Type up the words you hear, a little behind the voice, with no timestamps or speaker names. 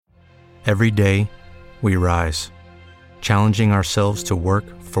Every day, we rise, challenging ourselves to work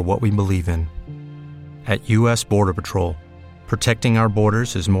for what we believe in. At U.S. Border Patrol, protecting our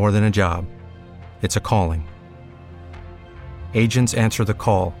borders is more than a job. It's a calling. Agents answer the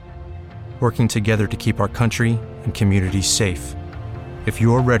call, working together to keep our country and communities safe. If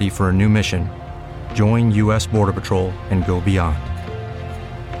you're ready for a new mission, join U.S. Border Patrol and go beyond.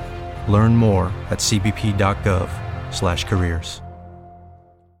 Learn more at cbp.gov/careers.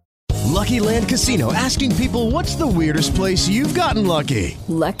 Lucky Land Casino, asking people, what's the weirdest place you've gotten lucky?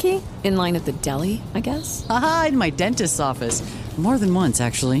 Lucky? In line at the deli, I guess? Aha, in my dentist's office. More than once,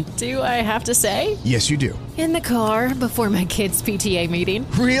 actually. Do I have to say? Yes, you do. In the car before my kids' PTA meeting.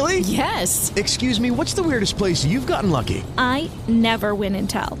 Really? Yes. Excuse me, what's the weirdest place you've gotten lucky? I never win and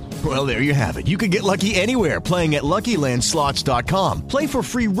tell. Well, there you have it. You can get lucky anywhere, playing at LuckyLandSlots.com. Play for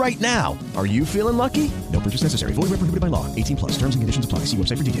free right now. Are you feeling lucky? No purchase necessary. Void where prohibited by law. 18+. Terms and conditions apply. See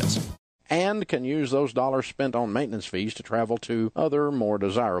website for details. And can use those dollars spent on maintenance fees to travel to other, more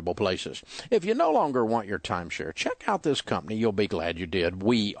desirable places. If you no longer want your timeshare, check out this company. You'll be glad you did.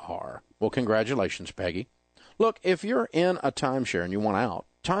 We are. Well, congratulations, Peggy. Look, if you're in a timeshare and you want out,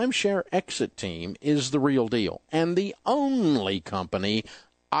 Timeshare Exit Team is the real deal and the only company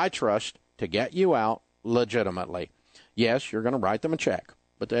I trust to get you out legitimately. Yes, you're going to write them a check,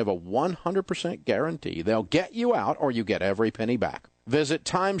 but they have a 100% guarantee they'll get you out or you get every penny back. Visit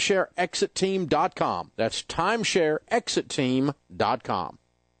TimeshareExitTeam.com. That's TimeshareExitTeam.com.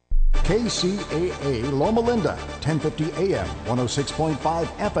 KCAA Loma Linda, 1050 AM, 106.5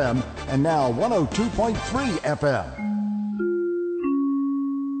 FM, and now 102.3 FM.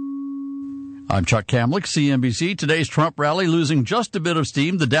 I'm Chuck Kamlick, CNBC. Today's Trump rally losing just a bit of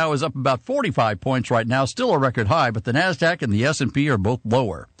steam. The Dow is up about 45 points right now, still a record high, but the Nasdaq and the S&P are both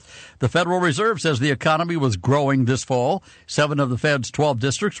lower. The Federal Reserve says the economy was growing this fall. 7 of the Fed's 12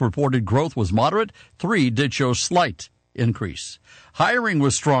 districts reported growth was moderate. 3 did show slight increase. Hiring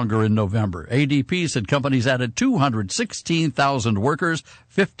was stronger in November. ADP said companies added 216,000 workers,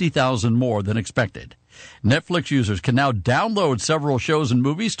 50,000 more than expected. Netflix users can now download several shows and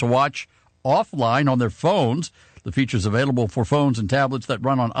movies to watch offline on their phones. The feature is available for phones and tablets that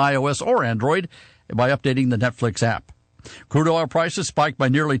run on iOS or Android by updating the Netflix app. Crude oil prices spiked by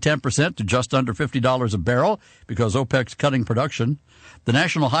nearly 10% to just under $50 a barrel because OPEC's cutting production. The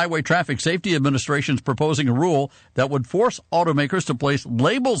National Highway Traffic Safety Administration is proposing a rule that would force automakers to place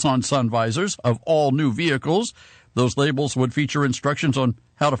labels on sun visors of all new vehicles. Those labels would feature instructions on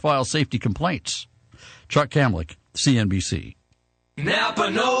how to file safety complaints. Chuck Kamlick, CNBC. Napa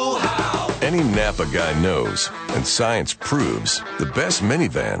know-how. Any Napa guy knows, and science proves, the best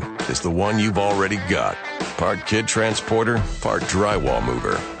minivan is the one you've already got. Part kid transporter, part drywall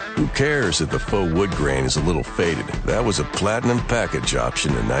mover. Who cares if the faux wood grain is a little faded? That was a platinum package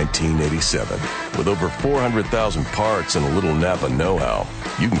option in 1987. With over 400,000 parts and a little Napa know-how,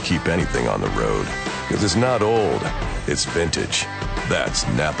 you can keep anything on the road. Because it's not old, it's vintage. That's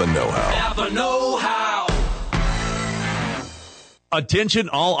Napa know-how. Napa know-how. Attention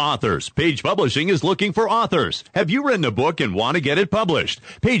all authors. Page Publishing is looking for authors. Have you written a book and want to get it published?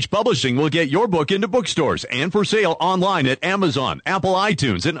 Page Publishing will get your book into bookstores and for sale online at Amazon, Apple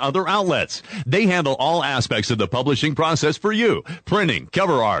iTunes, and other outlets. They handle all aspects of the publishing process for you. Printing,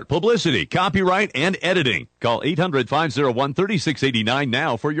 cover art, publicity, copyright, and editing. Call 800-501-3689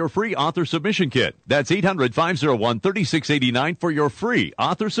 now for your free author submission kit. That's 800-501-3689 for your free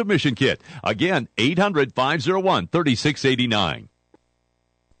author submission kit. Again, 800-501-3689.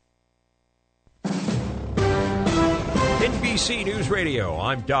 NBC News Radio,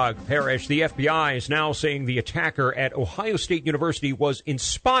 I'm Doug Parrish. The FBI is now saying the attacker at Ohio State University was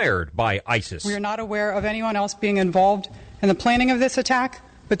inspired by ISIS. We are not aware of anyone else being involved in the planning of this attack,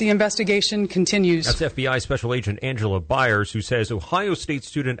 but the investigation continues. That's FBI Special Agent Angela Byers, who says Ohio State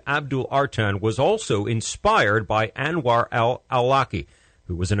student Abdul Artan was also inspired by Anwar al-Awlaki,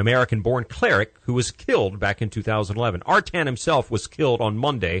 who was an American-born cleric who was killed back in 2011. Artan himself was killed on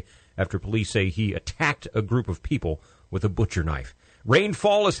Monday after police say he attacked a group of people with a butcher knife.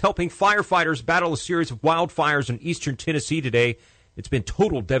 Rainfall is helping firefighters battle a series of wildfires in eastern Tennessee today. It's been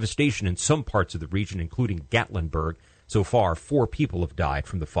total devastation in some parts of the region, including Gatlinburg. So far, 4 people have died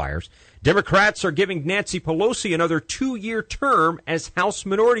from the fires. Democrats are giving Nancy Pelosi another 2-year term as House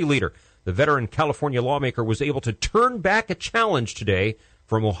Minority Leader. The veteran California lawmaker was able to turn back a challenge today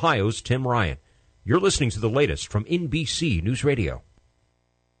from Ohio's Tim Ryan. You're listening to the latest from NBC News Radio.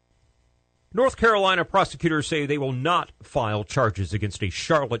 North Carolina prosecutors say they will not file charges against a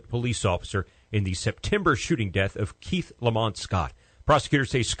Charlotte police officer in the September shooting death of Keith Lamont Scott.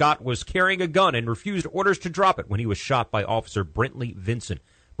 Prosecutors say Scott was carrying a gun and refused orders to drop it when he was shot by Officer Brentley Vinson.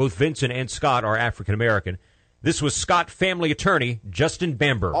 Both Vincent and Scott are African American. This was Scott family attorney Justin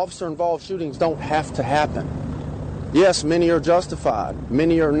Bamber. Officer-involved shootings don't have to happen. Yes, many are justified,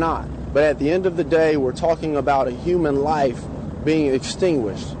 many are not. But at the end of the day, we're talking about a human life being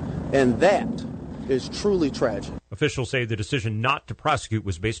extinguished, and that is truly tragic. Officials say the decision not to prosecute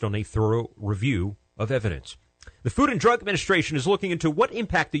was based on a thorough review of evidence. The Food and Drug Administration is looking into what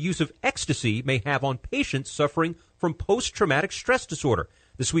impact the use of ecstasy may have on patients suffering from post-traumatic stress disorder.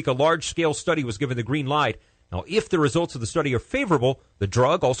 This week, a large-scale study was given the green light. Now, if the results of the study are favorable, the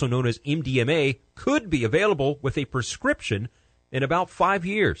drug, also known as MDMA, could be available with a prescription in about 5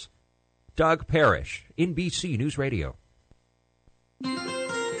 years. Doug Parrish, NBC News Radio.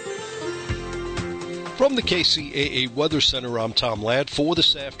 From the KCAA Weather Center, I'm Tom Ladd. For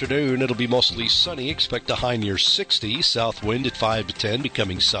this afternoon, it'll be mostly sunny. Expect a high near 60. South wind at 5 to 10,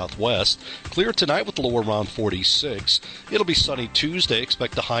 becoming southwest. Clear tonight with a low around 46. It'll be sunny Tuesday.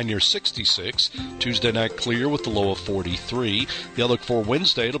 Expect a high near 66. Tuesday night clear with a low of 43. The outlook for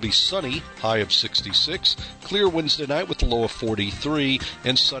Wednesday, it'll be sunny, high of 66. Clear Wednesday night with a low of 43.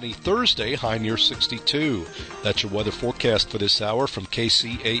 And sunny Thursday, high near 62. That's your weather forecast for this hour from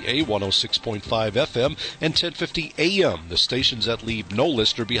KCAA 106.5 FM. And 1050 AM, the stations that leave no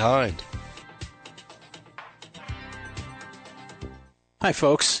listener behind. Hi,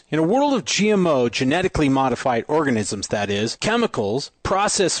 folks. In a world of GMO, genetically modified organisms, that is, chemicals,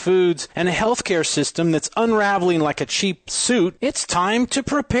 processed foods, and a healthcare system that's unraveling like a cheap suit, it's time to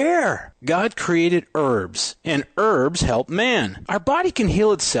prepare. God created herbs, and herbs help man. Our body can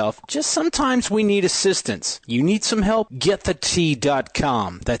heal itself, just sometimes we need assistance. You need some help?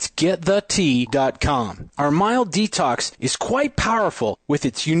 GetTheTea.com. That's GetTheTea.com. Our mild detox is quite powerful with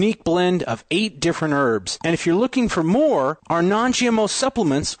its unique blend of 8 different herbs. And if you're looking for more, our non-GMO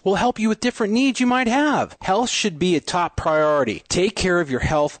supplements will help you with different needs you might have. Health should be a top priority. Take care of your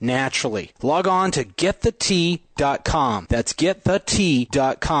health naturally. Log on to GetTheTea.com. That's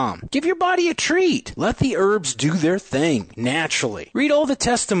GetTheTea.com. Give your body a treat. Let the herbs do their thing naturally. Read all the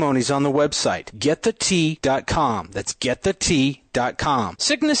testimonies on the website, GetTheTea.com. That's GetTheTea.com.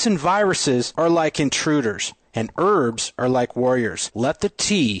 Sickness and viruses are like intruders, and herbs are like warriors. Let the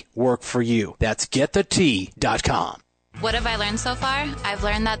tea work for you. That's GetTheTea.com. What have I learned so far? I've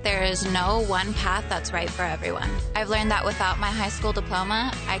learned that there is no one path that's right for everyone. I've learned that without my high school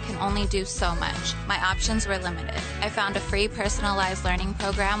diploma, I can only do so much. My options were limited. I found a free personalized learning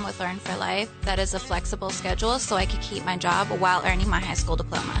program with Learn for Life that is a flexible schedule so I could keep my job while earning my high school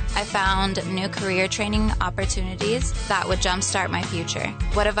diploma. I found new career training opportunities that would jumpstart my future.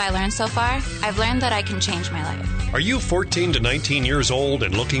 What have I learned so far? I've learned that I can change my life. Are you 14 to 19 years old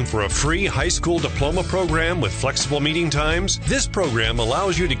and looking for a free high school diploma program with flexible meeting times? This program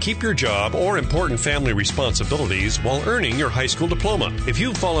allows you to keep your job or important family responsibilities while earning your high school diploma. If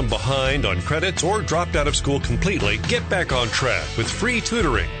you've fallen behind on credits or dropped out of school completely, get back on track with free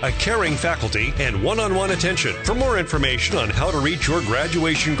tutoring, a caring faculty, and one-on-one attention. For more information on how to reach your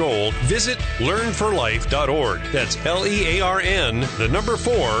graduation goal, visit learnforlife.org. That's LEARN, the number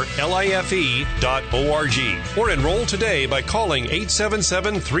 4, LIFE.org. Or enroll today by calling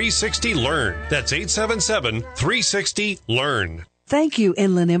 877-360-LEARN. That's 877-360-LEARN. Thank you,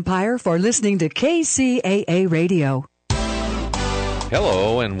 Inland Empire, for listening to KCAA Radio.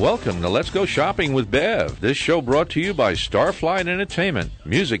 Hello and welcome to Let's Go Shopping with Bev. This show brought to you by Starflight Entertainment.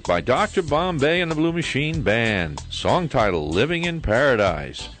 Music by Dr. Bombay and the Blue Machine Band. Song title Living in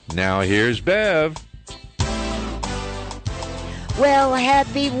Paradise. Now here's Bev. Well,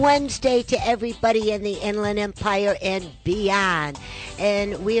 happy Wednesday to everybody in the Inland Empire and beyond.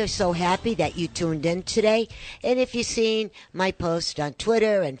 And we are so happy that you tuned in today. And if you've seen my post on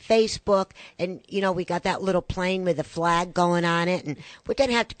Twitter and Facebook, and, you know, we got that little plane with a flag going on it, and we're going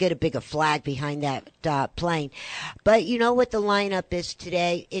to have to get a bigger flag behind that plane. But you know what the lineup is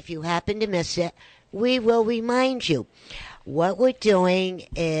today? If you happen to miss it, we will remind you. What we're doing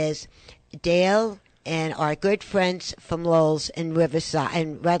is Dale and our good friends from Lowell's in Riverside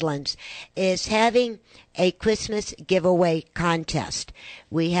and Redlands is having a Christmas giveaway contest.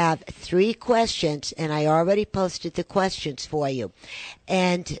 We have 3 questions, and I already posted the questions for you.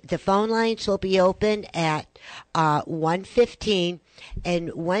 And the phone lines will be open at 1:15.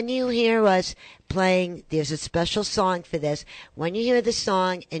 And when you hear us playing, there's a special song for this. When you hear the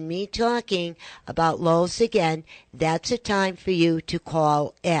song and me talking about Lowe's again, that's a time for you to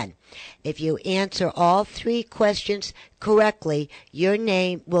call in. If you answer all 3 questions correctly, your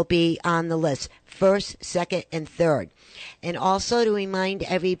name will be on the list, first, second, and third. And also to remind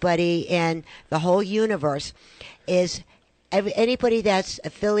everybody in the whole universe is Anybody that's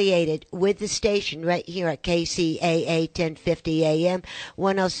affiliated with the station right here at KCAA 1050 AM,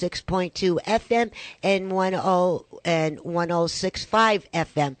 106.2 FM, and 106.5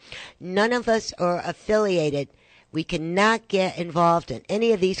 FM. None of us are affiliated. We cannot get involved in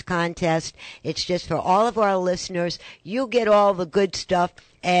any of these contests. It's just for all of our listeners. You get all the good stuff,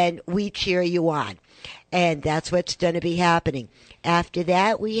 and we cheer you on. And that's what's going to be happening. After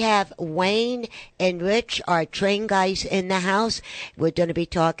that, we have Wayne and Rich, our train guys in the house. We're going to be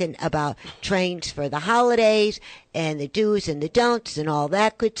talking about trains for the holidays and the do's and the don'ts and all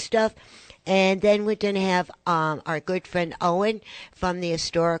that good stuff. And then we're going to have our good friend Owen from the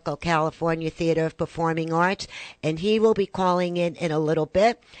Historical California Theater of Performing Arts, and he will be calling in a little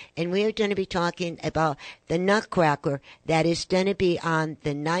bit. And we are going to be talking about the Nutcracker that is going to be on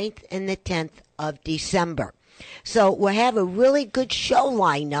the 9th and the 10th of December. So we'll have a really good show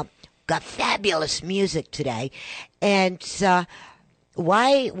lineup. Got fabulous music today. And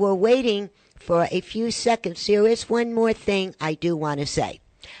while we're waiting for a few seconds, there is one more thing I do want to say.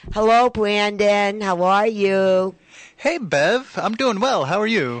 Hello, Brandon. How are you? Hey, Bev. I'm doing well. How are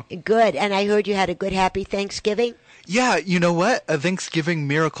you? Good. And I heard you had a good, happy Thanksgiving? Yeah, you know what? A Thanksgiving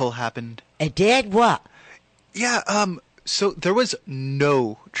miracle happened. It did? What? Yeah, so there was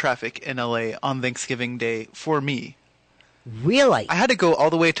no traffic in LA on Thanksgiving Day for me. Really? I had to go all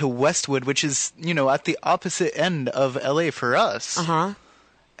the way to Westwood, which is, at the opposite end of LA for us. Uh-huh.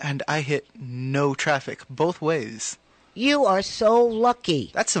 And I hit no traffic both ways. You are so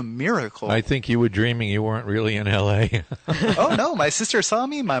lucky. That's a miracle. I think you were dreaming you weren't really in L.A. Oh, no. My sister saw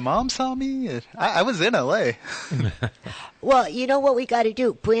me. My mom saw me. I was in L.A. Well, you know what we got to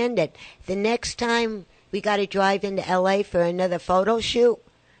do, Brandon? The next time we got to drive into L.A. for another photo shoot,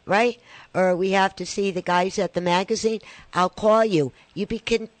 right? Or we have to see the guys at the magazine, I'll call you. You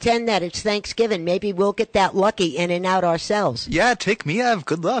pretend that it's Thanksgiving. Maybe we'll get that lucky in and out ourselves. Yeah, take me out.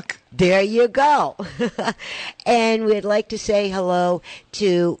 Good luck. There you go. And we'd like to say hello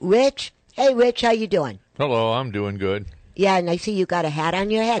to Rich. Hey, Rich, how you doing? Hello, I'm doing good. Yeah, and I see you got a hat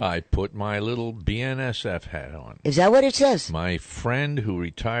on your head. I put my little BNSF hat on. Is that what it says? My friend who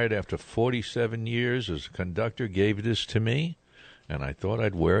retired after 47 years as a conductor gave this to me, and I thought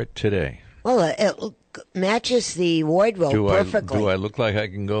I'd wear it today. Well, it matches the wardrobe perfectly. Do I look like I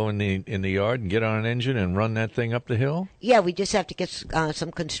can go in the yard and get on an engine and run that thing up the hill? Yeah, we just have to get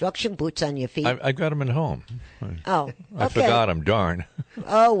some construction boots on your feet. I got them at home. Oh, okay. I forgot them, darn.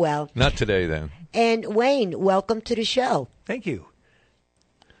 Oh, well. Not today, then. And Wayne, welcome to the show. Thank you.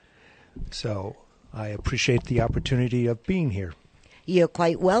 So I appreciate the opportunity of being here. You're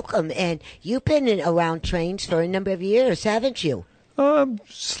quite welcome. And you've been around trains for a number of years, haven't you?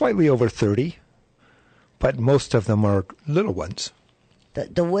 Slightly over 30, but most of them are little ones.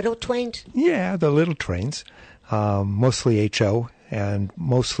 The little trains? Yeah, the little trains, mostly HO, and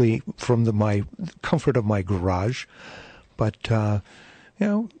mostly from my comfort of my garage. But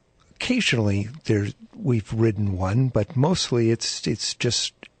occasionally we've ridden one, but mostly it's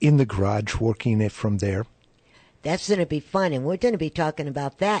just in the garage, working it from there. That's going to be fun, and we're going to be talking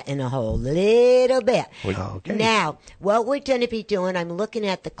about that in a whole little bit. Okay. Now, what we're going to be doing, I'm looking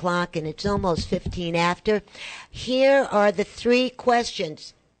at the clock, and it's almost 15 after. Here are the 3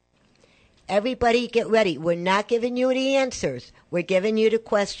 questions. Everybody get ready. We're not giving you the answers. We're giving you the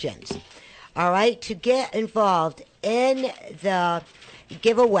questions. All right? To get involved in the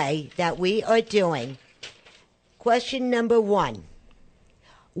giveaway that we are doing, question number 1.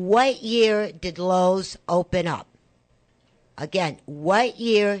 What year did Lowe's open up? Again, what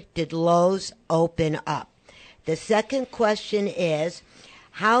year did Lowe's open up? The second question is,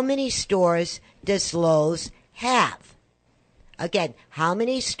 how many stores does Lowe's have? Again, how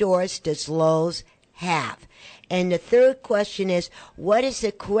many stores does Lowe's have? And the third question is, what is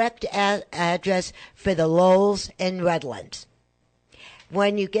the correct address for the Lowe's in Redlands?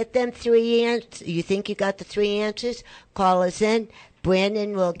 When you get them 3 answers, you think you got the 3 answers, call us in.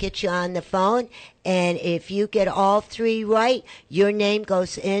 Brandon will get you on the phone, and if you get all 3 right, your name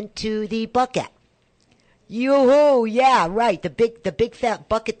goes into the bucket. Yoo-hoo! Yeah, right. The big fat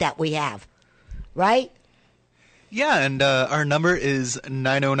bucket that we have, right? Yeah, and our number is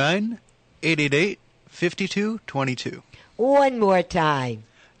 909-888-5222. One more time.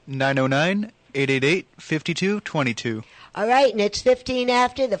 909-888-5222. All right, and it's 15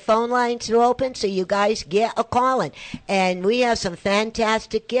 after. The phone lines are open, so you guys get a calling. And we have some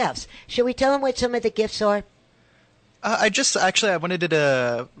fantastic gifts. Should we tell them what some of the gifts are? I wanted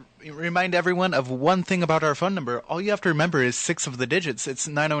to remind everyone of one thing about our phone number. All you have to remember is 6 of the digits. It's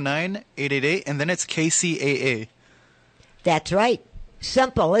 909-888, and then it's KCAA. That's right.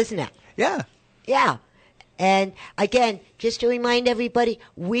 Simple, isn't it? Yeah. Yeah. And again, just to remind everybody,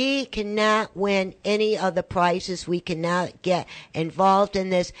 we cannot win any of the prizes. We cannot get involved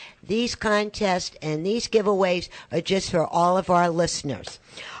in this. These contests and these giveaways are just for all of our listeners.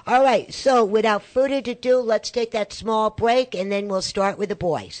 All right, so without further ado, let's take that small break, and then we'll start with the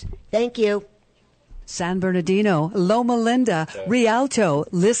boys. Thank you. San Bernardino, Loma Linda, Rialto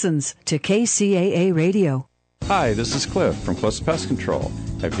listens to KCAA Radio. Hi, this is Cliff from Cliff's Pest Control.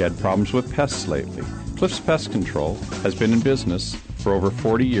 Have you had problems with pests lately? Cliff's Pest Control has been in business for over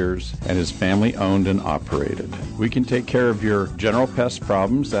 40 years and is family owned and operated. We can take care of your general pest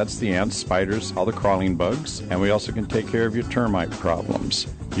problems, that's the ants, spiders, all the crawling bugs, and we also can take care of your termite problems.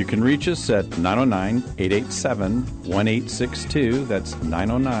 You can reach us at 909-887-1862. That's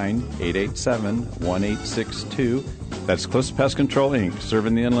 909-887-1862. That's Cliff's Pest Control, Inc.,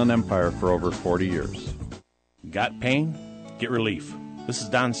 serving the Inland Empire for over 40 years. Got pain? Get relief. This is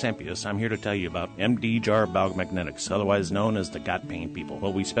Don Sampius. I'm here to tell you about MD Jar Biomagnetics, otherwise known as the Got Pain people.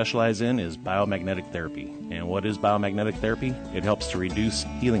 What we specialize in is biomagnetic therapy. And what is biomagnetic therapy? It helps to reduce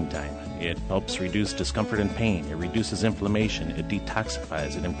healing time. It helps reduce discomfort and pain. It reduces inflammation. It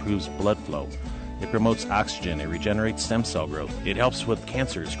detoxifies. It improves blood flow. It promotes oxygen. It regenerates stem cell growth. It helps with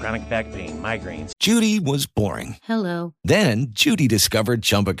cancers, chronic back pain, migraines. Judy was boring. Hello. Then Judy discovered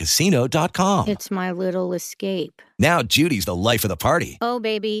ChumbaCasino.com. It's my little escape. Now Judy's the life of the party. Oh,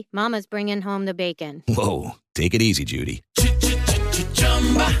 baby, mama's bringing home the bacon. Whoa, take it easy, Judy.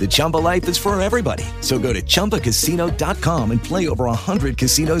 The Chumba life is for everybody. So go to ChumbaCasino.com and play over 100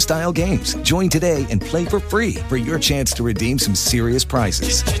 casino-style games. Join today and play for free for your chance to redeem some serious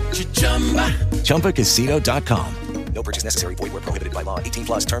prizes. ChumbaCasino.com. No purchase necessary. Void where prohibited by law. 18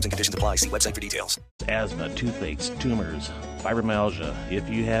 plus terms and conditions apply. See website for details. Asthma, toothaches, tumors, fibromyalgia. If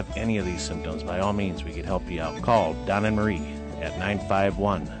you have any of these symptoms, by all means, we could help you out. Call Don and Marie at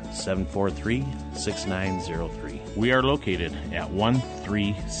 951-743-6903. We are located at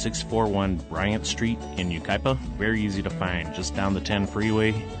 13641 Bryant Street in Yucaipa. Very easy to find. Just down the 10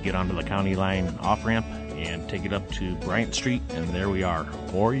 freeway, get onto the county line off-ramp, and take it up to Bryant Street, and there we are.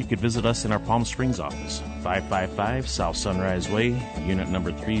 Or you could visit us in our Palm Springs office, 555 South Sunrise Way, unit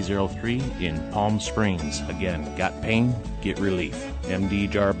number 303 in Palm Springs. Again, got pain, get relief. MD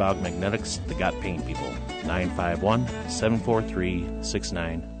Jar Biomagnetics, the Got Pain people.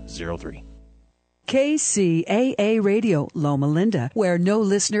 951-743-6903. KCAA Radio, Loma Linda, where no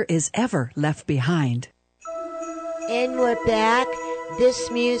listener is ever left behind. And we're back.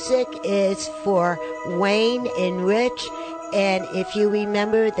 This music is for Wayne and Rich. And if you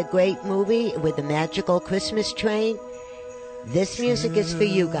remember the great movie with the magical Christmas train, this music is for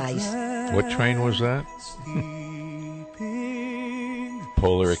you guys. What train was that?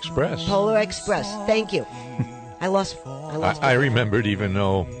 Polar Express. Polar Express. Thank you. I lost. I remembered, even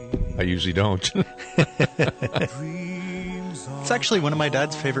though I usually don't. It's actually one of my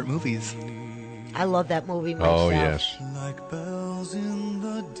dad's favorite movies. I love that movie myself. Oh, yes.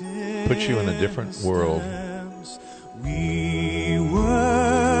 Puts you in a different world. We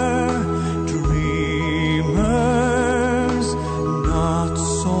were dreamers not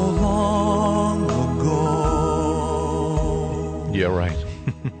so long ago. Yeah, right.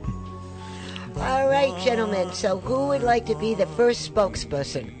 All right, gentlemen. So who would like to be the first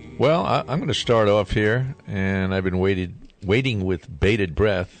spokesperson? Well, I'm going to start off here, and I've been waiting with bated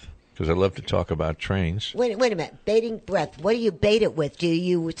breath because I love to talk about trains. Wait a minute. Baiting breath. What do you bait it with? Do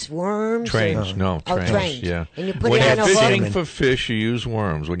you use worms? Trains. Trains, yeah. And you put when it on a hook? When you're fishing for fish, you use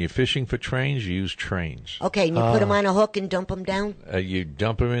worms. When you're fishing for trains, you use trains. Okay, and you put them on a hook and dump them down? You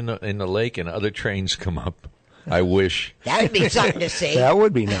dump them in the lake, and other trains come up. I wish. That would be something to see. That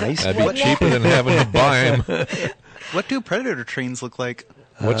would be nice. That'd be cheaper than having to buy them. What do Predator trains look like?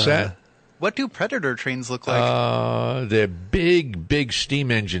 What's that? What do Predator trains look like? They're big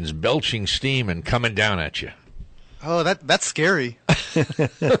steam engines belching steam and coming down at you. Oh, that's scary.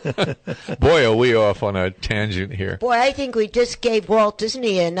 Boy, are we off on a tangent here. Boy, I think we just gave Walt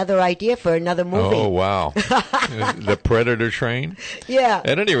Disney another idea for another movie. Oh, wow. The Predator train? Yeah.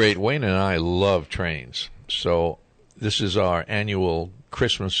 At any rate, Wayne and I love trains. So this is our annual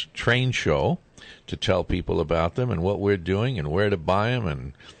Christmas train show to tell people about them and what we're doing and where to buy them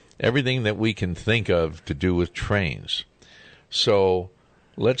and everything that we can think of to do with trains. So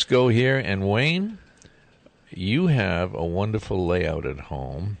let's go here. And Wayne, you have a wonderful layout at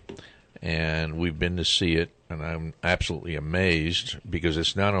home, and we've been to see it, and I'm absolutely amazed because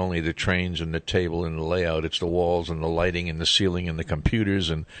it's not only the trains and the table and the layout, it's the walls and the lighting and the ceiling and the computers,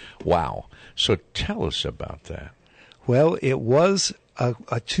 and wow. So tell us about that. Well, it was a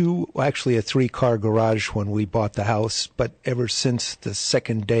 3-car garage when we bought the house, but ever since the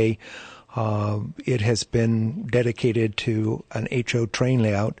second day it has been dedicated to an HO train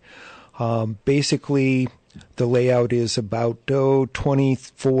layout. Basically, the layout is about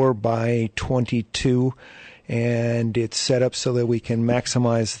 24 by 22, and it's set up so that we can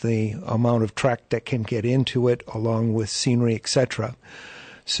maximize the amount of track that can get into it, along with scenery, etc.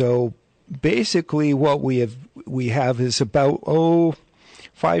 So basically, what we have is about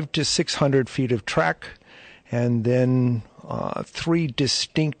 500 to 600 feet of track, and then 3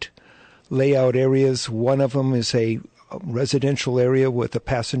 distinct layout areas. One of them is a residential area with a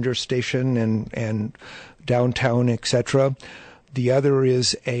passenger station and downtown, etc. The other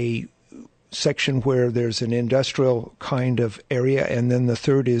is a section where there's an industrial kind of area, and then the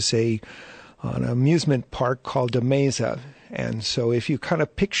third is an amusement park called a Mesa. And so if you kind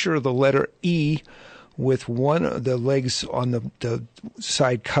of picture the letter E with one of the legs on the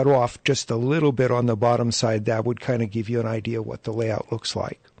side cut off just a little bit on the bottom side, that would kind of give you an idea what the layout looks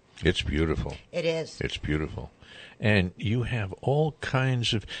like. It's beautiful. It is. It's beautiful. And you have all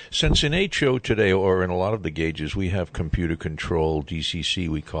kinds of, since in HO today, or in a lot of the gauges, we have computer control, DCC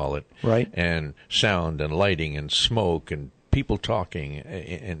we call it. Right. And sound and lighting and smoke and people talking,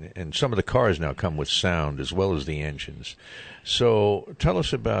 and some of the cars now come with sound as well as the engines. So tell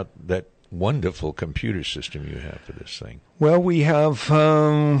us about that wonderful computer system you have for this thing. Well, we have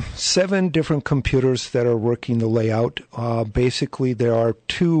 7 different computers that are working the layout. Basically, there are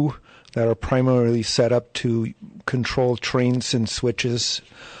 2 that are primarily set up to control trains and switches.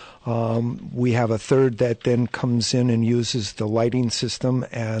 We have a third that then comes in and uses the lighting system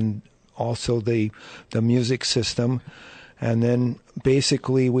and also the music system. And then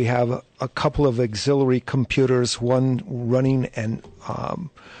basically we have a couple of auxiliary computers, one running an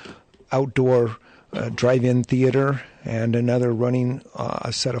outdoor drive-in theater and another running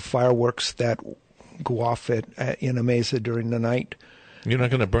a set of fireworks that go off in a mesa during the night. You're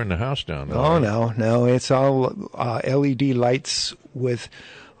not going to burn the house down, though. Oh, no. It's all LED lights with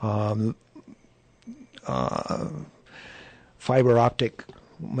fiber optic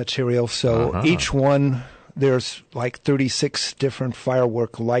material. So each one, there's like 36 different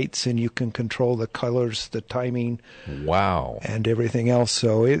firework lights, and you can control the colors, the timing. Wow. And everything else.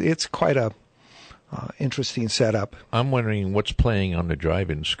 So it's quite a interesting setup. I'm wondering what's playing on the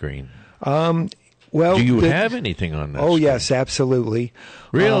drive-in screen. Well, do you have anything on that? Oh, screen? Yes, absolutely.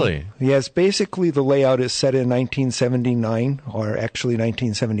 Really? Yes, basically the layout is set in 1979, or actually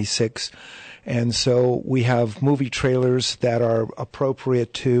 1976. And so we have movie trailers that are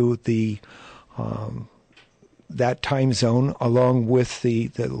appropriate to the that time zone, along with the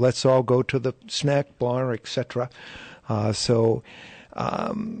let's all go to the snack bar, etc. So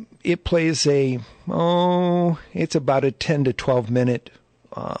it plays it's about a 10 to 12 minute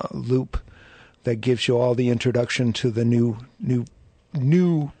loop that gives you all the introduction to the new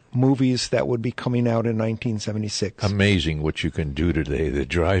movies that would be coming out in 1976. Amazing what you can do today. The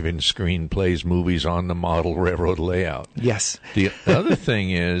drive-in screen plays movies on the model railroad layout. Yes. The other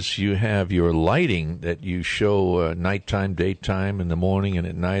thing is you have your lighting that you show nighttime, daytime, in the morning, and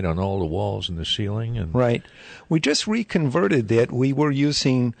at night on all the walls and the ceiling. And right. We just reconverted it. We were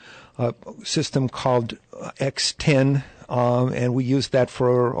using a system called X10, and we used that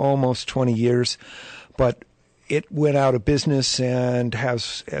for almost 20 years. But it went out of business and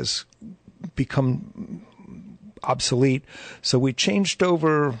has become obsolete. So we changed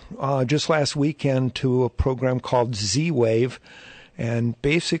over just last weekend to a program called Z-Wave, and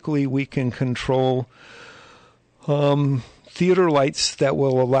basically we can control theater lights that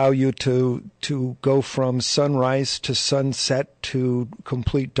will allow you to go from sunrise to sunset to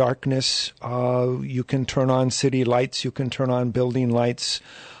complete darkness. You can turn on city lights. You can turn on building lights.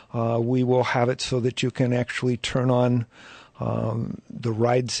 We will have it so that you can actually turn on the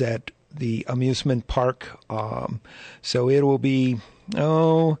rides at the amusement park. So it will be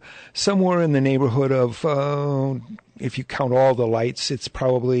somewhere in the neighborhood of, if you count all the lights, it's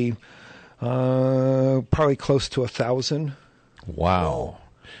probably close to 1,000. Wow.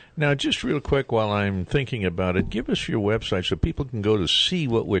 Now, just real quick while I'm thinking about it, give us your website so people can go to see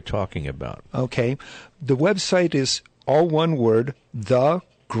what we're talking about. Okay. The website is all one word,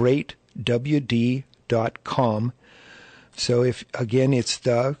 thegreatwd.com. So if, again, it's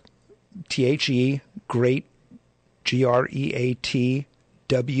the THE, great,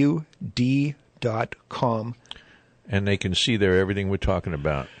 GREATWD.com. And they can see there everything we're talking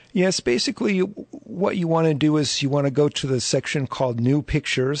about. Yes, basically what you want to do is you want to go to the section called New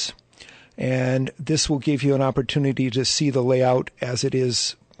Pictures, and this will give you an opportunity to see the layout as it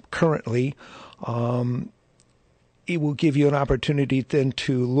is currently. It will give you an opportunity then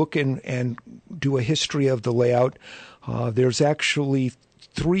to look in and do a history of the layout. There's actually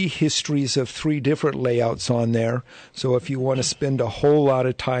 3 histories of 3 different layouts on there. So if you want to spend a whole lot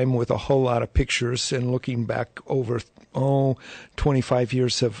of time with a whole lot of pictures and looking back over 25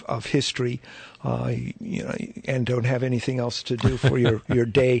 years of history, and don't have anything else to do for your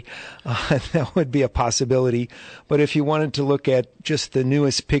day, that would be a possibility. But if you wanted to look at just the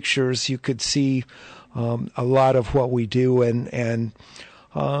newest pictures, you could see a lot of what we do, and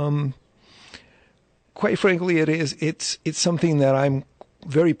quite frankly, it's something that I'm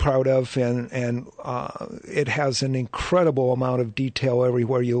very proud of, and it has an incredible amount of detail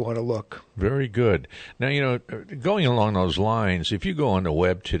everywhere you want to look. Very good. Now, going along those lines, if you go on the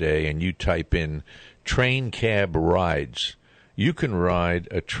web today and you type in train cab rides, you can ride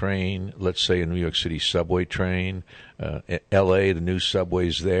a train, let's say a New York City subway train, L.A., the new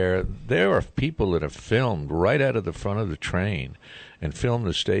subways there. There are people that have filmed right out of the front of the train and filmed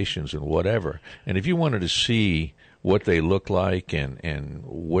the stations and whatever. And if you wanted to see what they look like and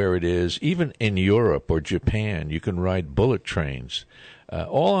where it is, even in Europe or Japan, you can ride bullet trains.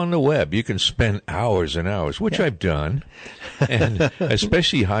 All on the web. You can spend hours and hours, which I've done, and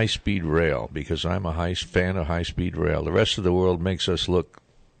especially high-speed rail, because I'm a fan of high-speed rail. The rest of the world makes us look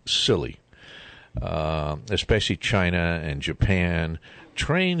silly, especially China and Japan.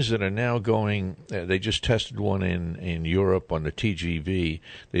 Trains that are now going, they just tested one in Europe on the TGV.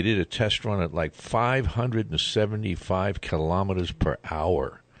 They did a test run at like 575 kilometers per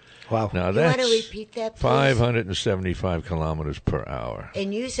hour. Wow. You Now that's want to repeat that, please? 575 kilometers per hour.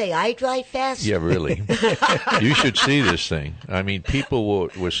 And you say I drive fast? Yeah, really. You should see this thing. I mean, people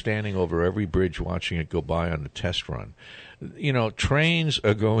were standing over every bridge watching it go by on the test run. Trains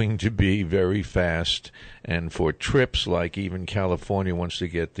are going to be very fast, and for trips like even California wants to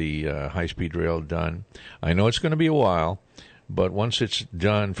get the high-speed rail done. I know it's going to be a while, but once it's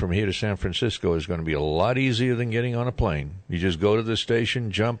done from here to San Francisco, it's going to be a lot easier than getting on a plane. You just go to the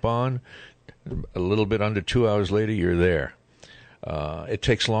station, jump on, a little bit under 2 hours later, you're there. It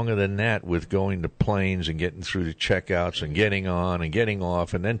takes longer than that with going to planes and getting through the checkouts and getting on and getting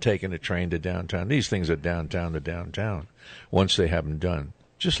off and then taking a train to downtown. These things are downtown to downtown once they have them done,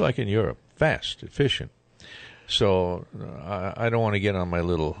 just like in Europe, fast, efficient. So I don't want to get on my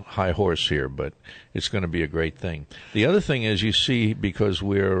little high horse here, but it's going to be a great thing. The other thing is you see, because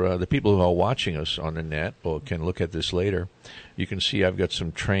we're the people who are watching us on the net or can look at this later, you can see I've got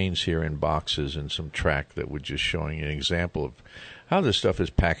some trains here in boxes and some track that we're just showing you an example of how this stuff is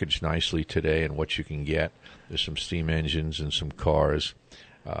packaged nicely today and what you can get. There's some steam engines and some cars.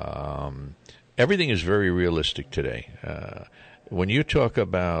 Everything is very realistic today. When you talk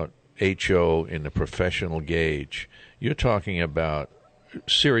about HO in the professional gauge, you're talking about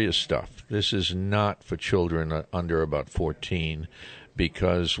serious stuff. This is not for children under about 14,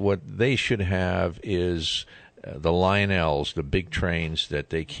 because what they should have is the Lionels, the big trains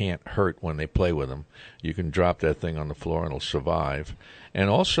that they can't hurt when they play with them. You can drop that thing on the floor and it'll survive. And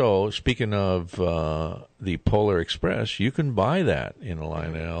also, speaking of the Polar Express, you can buy that in a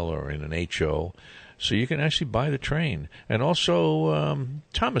Lionel or in an HO. So you can actually buy the train. And also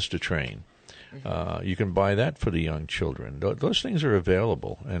Thomas the Train. You can buy that for the young children. Those things are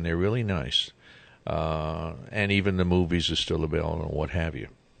available, and they're really nice. And even the movies are still available and what have you.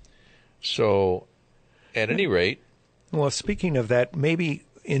 So, at any rate... Well, speaking of that, maybe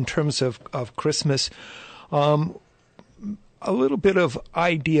in terms of Christmas, a little bit of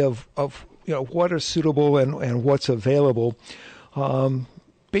idea of what are suitable and what's available.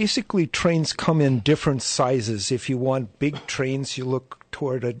 Basically, trains come in different sizes. If you want big trains, you look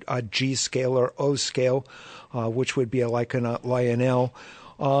toward a G scale or O scale, which would be like a Lionel.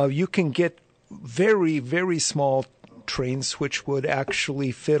 You can get very, very small trains, which would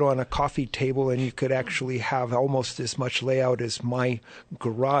actually fit on a coffee table, and you could actually have almost as much layout as my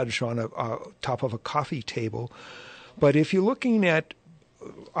garage on a top of a coffee table. But if you're looking at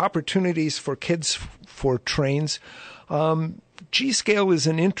opportunities for kids for trains, G scale is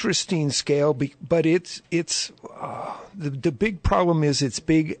an interesting scale, but it's the big problem is it's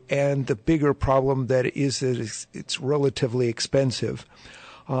big, and the bigger problem that it's relatively expensive.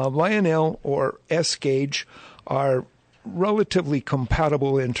 Lionel or S gauge are relatively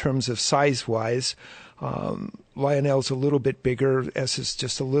compatible in terms of size-wise. Lionel's a little bit bigger, S is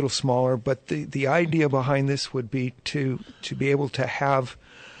just a little smaller, but the idea behind this would be to be able to have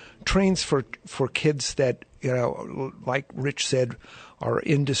trains for kids that, like Rich said, are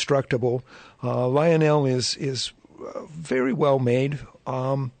indestructible. Lionel is very well made.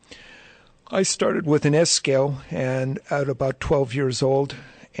 I started with an S scale and at about 12 years old,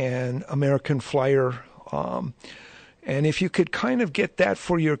 and American Flyer. And if you could kind of get that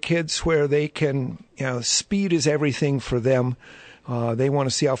for your kids where they can, speed is everything for them. They want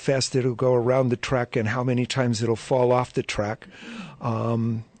to see how fast it'll go around the track and how many times it'll fall off the track.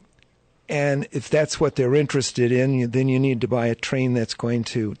 And if that's what they're interested in, then you need to buy a train that's going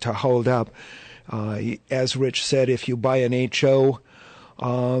to hold up. As Rich said, if you buy an HO,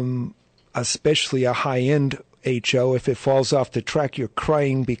 especially a high-end HO, if it falls off the track, you're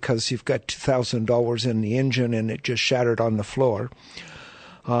crying because you've got $2,000 in the engine and it just shattered on the floor.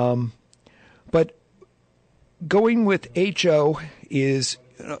 But going with HO is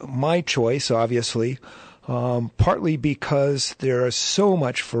my choice, obviously, partly because there is so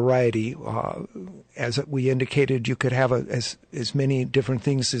much variety. As we indicated, you could have as many different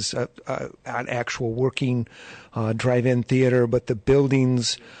things as an actual working drive-in theater, but the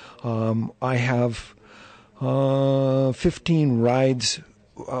buildings, I have 15 rides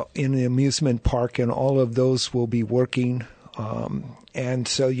in the amusement park, and all of those will be working. And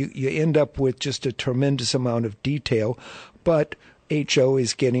so you end up with just a tremendous amount of detail, but HO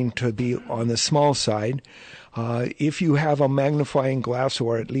is getting to be on the small side. If you have a magnifying glass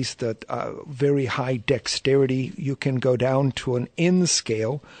or at least a very high dexterity, you can go down to an N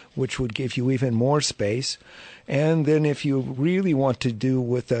scale, which would give you even more space. And then if you really want to do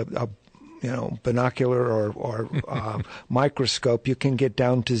with a binocular or microscope, you can get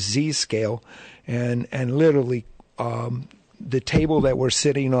down to Z scale, and literally the table that we're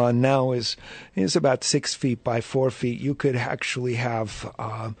sitting on now is about 6 feet by 4 feet. You could actually have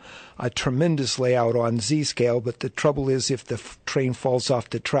a tremendous layout on Z scale, but the trouble is if the train falls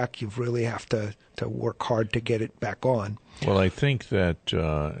off the track, you really have to work hard to get it back on. Well, I think that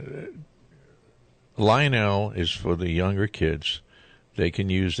Lionel is for the younger kids. They can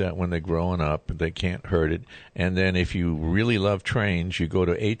use that when they're growing up. They can't hurt it. And then if you really love trains, you go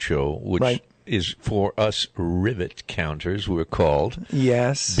to HO, which is for us rivet counters, we're called.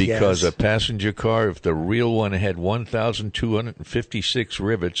 Yes. Because a passenger car, if the real one had 1,256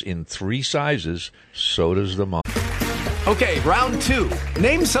 rivets in 3 sizes, so does the model. Okay, round 2.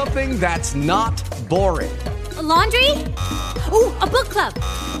 Name something that's not boring. A laundry? Ooh, a book club.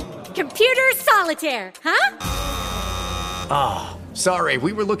 Computer solitaire, huh? Ah, sorry,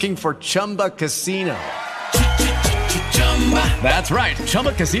 we were looking for Chumba Casino. That's right,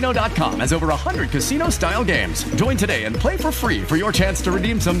 ChumbaCasino.com has over 100 casino-style games. Join today and play for free for your chance to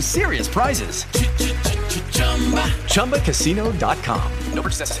redeem some serious prizes. ChumbaCasino.com. No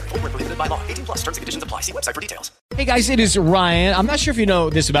purchase necessary. Void where prohibited by law. 18+ terms and conditions apply. See website for details. Hey guys, it is Ryan. I'm not sure if you know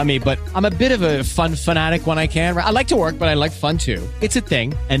this about me, but I'm a bit of a fun fanatic when I can. I like to work, but I like fun too. It's a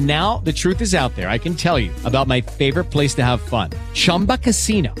thing. And now the truth is out there. I can tell you about my favorite place to have fun. Chumba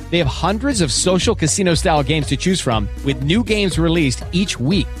Casino. They have hundreds of social casino style games to choose from with new games released each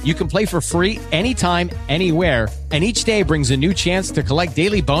week. You can play for free anytime, anywhere. And each day brings a new chance to collect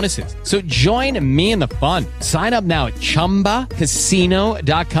daily bonuses. So join me in the fun. Sign up now at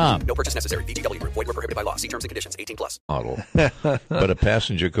ChumbaCasino.com. No purchase necessary. VGW. Void where prohibited by law. See terms and conditions. 18+. Model. But a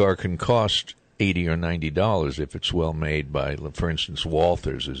passenger car can cost $80 or $90 if it's well made by, for instance,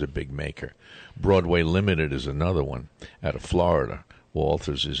 Walthers is a big maker. Broadway Limited is another one out of Florida.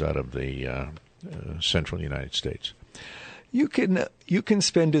 Walthers is out of the central United States. You can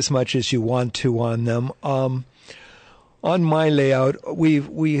spend as much as you want to on them. On my layout,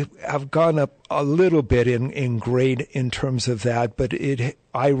 we have gone up a little bit in grade in terms of that, but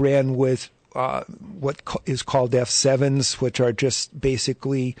I ran with what is called F7s, which are just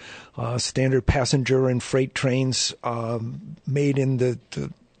basically standard passenger and freight trains made in the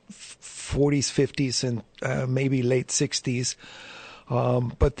 40s, 50s, and maybe late 60s.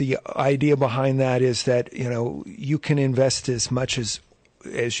 But the idea behind that is that you can invest as much as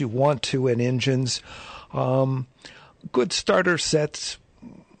you want to in engines. Good starter sets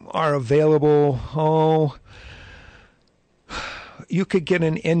are available. You could get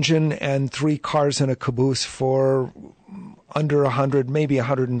an engine and 3 cars and a caboose for under 100, maybe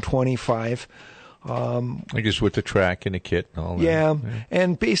 125. I guess with the track and the kit and all that. Yeah,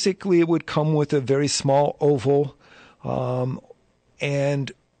 and basically it would come with a very small oval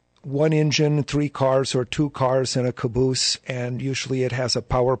and 1 engine, 3 cars or 2 cars and a caboose, and usually it has a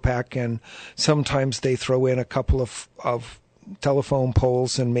power pack, and sometimes they throw in a couple of telephone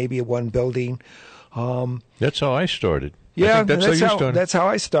poles and maybe 1 building. That's how I started. Yeah, that's how you started. That's how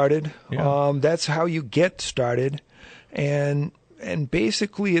I started. Yeah. That's how you get started, and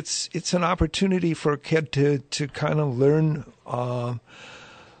basically it's an opportunity for a kid to kind of learn.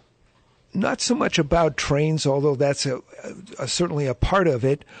 Not so much about trains, although that's certainly a part of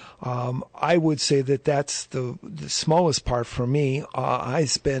it. I would say that that's the smallest part for me. I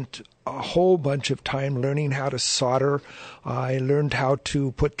spent a whole bunch of time learning how to solder. I learned how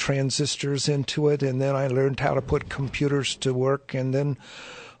to put transistors into it, and then I learned how to put computers to work, and then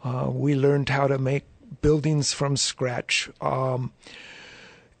we learned how to make buildings from scratch.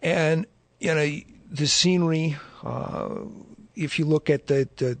 And, the scenery, if you look at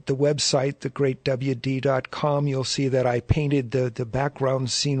the website, thegreatwd.com, you'll see that I painted the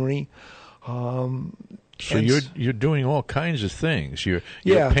background scenery. So you're doing all kinds of things. You're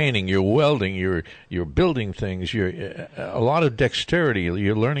painting, you're welding, you're building things. You're a lot of dexterity.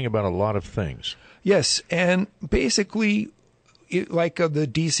 You're learning about a lot of things. Yes, and basically, like the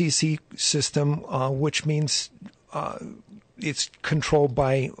DCC system, which means it's controlled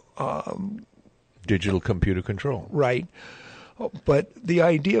by digital computer control. Right. But the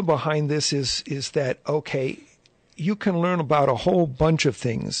idea behind this is that, okay, you can learn about a whole bunch of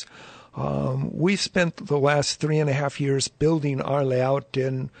things. We spent the last 3.5 years building our layout,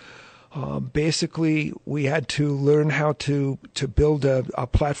 and basically we had to learn how to build a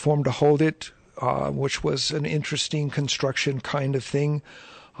platform to hold it, which was an interesting construction kind of thing.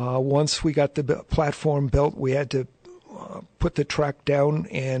 Once we got the platform built, we had to put the track down,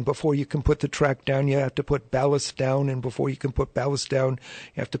 and before you can put the track down, you have to put ballast down, and before you can put ballast down,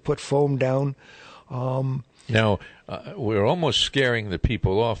 you have to put foam down. Now, we're almost scaring the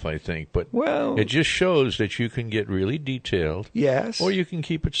people off, I think, but it just shows that you can get really detailed. Yes. Or you can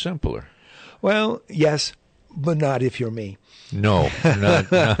keep it simpler. Well, yes, but not if you're me. No,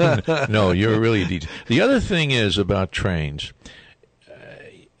 no, you're really detailed. The other thing is about trains.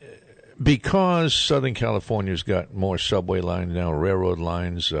 Because Southern California's got more subway lines now, railroad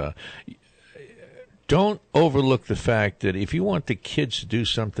lines, don't overlook the fact that if you want the kids to do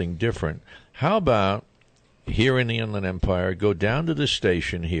something different, how about here in the Inland Empire, go down to the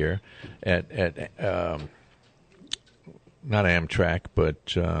station here at not Amtrak,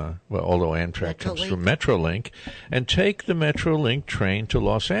 but although Amtrak comes from Metrolink, and take the Metrolink train to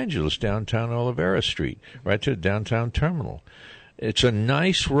Los Angeles, downtown Olivera Street, right to the downtown terminal. It's a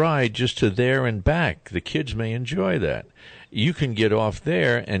nice ride just to there and back. The kids may enjoy that. You can get off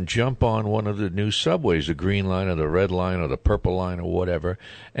there and jump on one of the new subways, the green line or the red line or the purple line or whatever,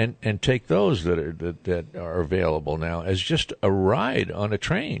 and take those that are available now as just a ride on a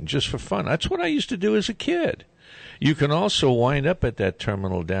train, just for fun. That's what I used to do as a kid. You can also wind up at that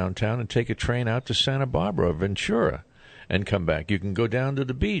terminal downtown and take a train out to Santa Barbara or Ventura and come back. You can go down to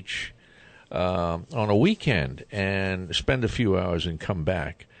the beach on a weekend and spend a few hours and come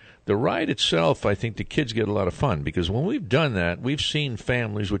back. The ride itself, I think the kids get a lot of fun, because when we've done that, we've seen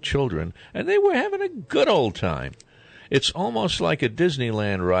families with children, and they were having a good old time. It's almost like a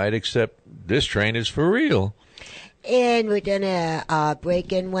Disneyland ride, except this train is for real. And we're going to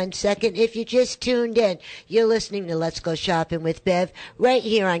break in 1 second. If you just tuned in, you're listening to Let's Go Shopping with Bev right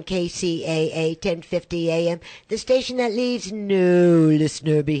here on KCAA 1050 AM, the station that leaves no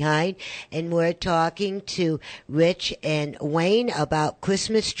listener behind. And we're talking to Rich and Wayne about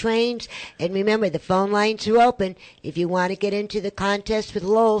Christmas trains. And remember, the phone lines are open. If you want to get into the contest with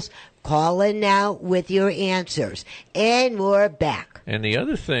Lowell's, call in now with your answers. And we're back. And the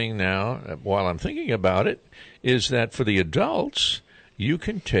other thing now, while I'm thinking about it, is that for the adults, you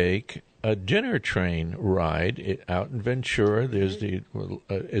can take a dinner train ride out in Ventura. There's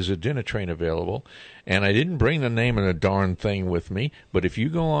is a dinner train available, and I didn't bring the name of the darn thing with me, but if you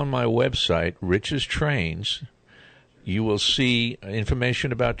go on my website, Rich's Trains, you will see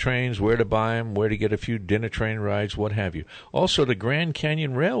information about trains, where to buy them, where to get a few dinner train rides, what have you. Also, the Grand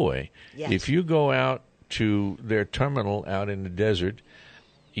Canyon Railway. Yes. If you go out to their terminal out in the desert,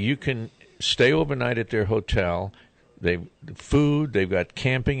 you can stay overnight at their hotel. They've food, they've got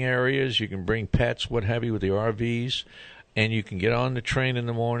camping areas, you can bring pets, what have you, with the RVs, and you can get on the train in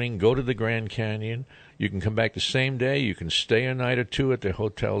the morning, go to the Grand Canyon. You can come back the same day. You can stay a night or two at the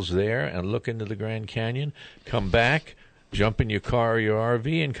hotels there and look into the Grand Canyon, come back, jump in your car or your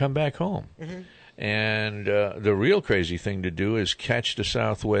RV, and come back home. Mm-hmm. And the real crazy thing to do is catch the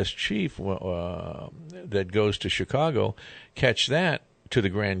Southwest Chief that goes to Chicago, catch that to the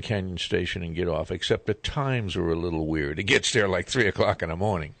Grand Canyon station and get off, except the times are a little weird. It gets there like 3 o'clock in the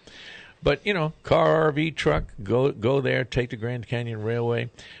morning. But, car, RV, truck, go there, take the Grand Canyon Railway.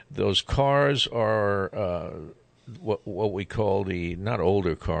 Those cars are what we call not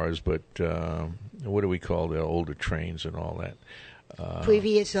older cars, but what do we call the older trains and all that?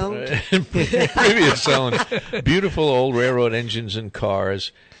 Previous owned. Previous owned. Beautiful old railroad engines and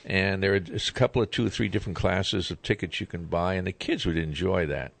cars. And there are a couple of 2 or 3 different classes of tickets you can buy, and the kids would enjoy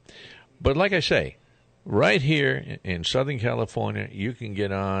that. But like I say, right here in Southern California, you can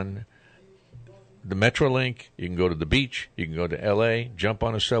get on the Metrolink. You can go to the beach. You can go to L.A., jump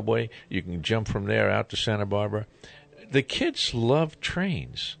on a subway. You can jump from there out to Santa Barbara. The kids love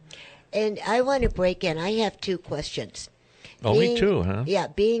trains. And I want to break in. I have 2 questions. Oh, me too, huh? Yeah,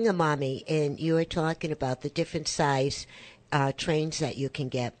 being a mommy, and you were talking about the different size trains that you can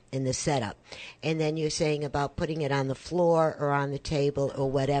get in the setup. And then you're saying about putting it on the floor or on the table or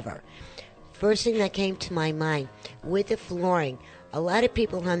whatever. First thing that came to my mind, with the flooring, a lot of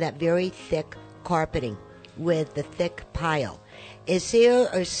people have that very thick carpeting with the thick pile. Is there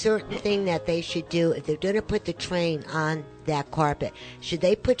a certain thing that they should do if they're going to put the train on that carpet? Should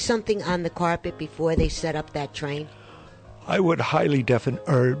they put something on the carpet before they set up that train? I would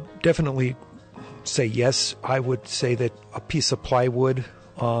definitely say yes. I would say that a piece of plywood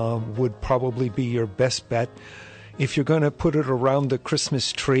would probably be your best bet. If you're going to put it around the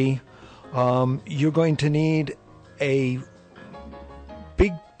Christmas tree, you're going to need a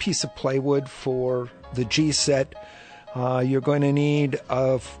big piece of plywood for the G set. You're going to need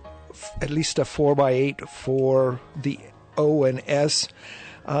at least a 4x8 for the O and S.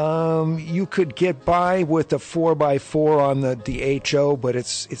 You could get by with a 4x4 on the HO, but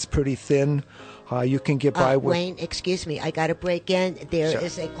it's pretty thin. You can get by with... Wayne, excuse me, I got to break in. There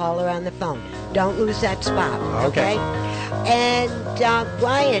is a caller on the phone. Don't lose that spot, okay? And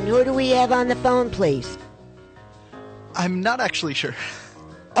Brian, who do we have on the phone, please? I'm not actually sure.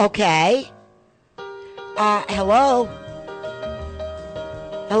 Okay. Hello?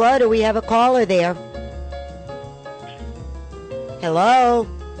 Hello, do we have a caller there? Hello?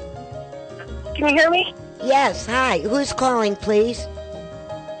 Can you hear me? Yes, hi. Who's calling, please?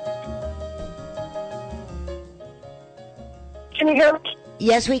 Can you hear me?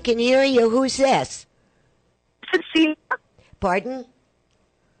 Yes, we can hear you. Who's this? Cecilia. Pardon?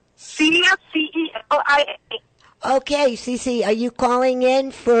 Celia, Celia. Okay, Cece, are you calling in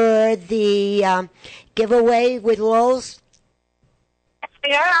for the giveaway with Lowe's?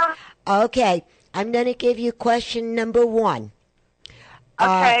 Yeah. Okay, I'm going to give you question number 1.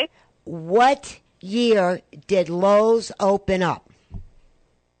 Okay. What year did Lowe's open up?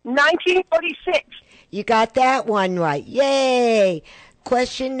 1946. You got that one right. Yay!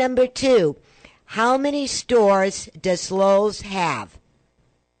 Question number 2. How many stores does Lowe's have?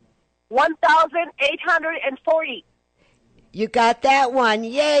 1,840. You got that one.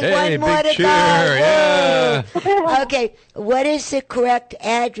 Yay, hey, one more to cheer, go. yeah. Okay, what is the correct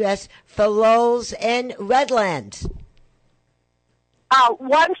address for Lowe's in Redlands?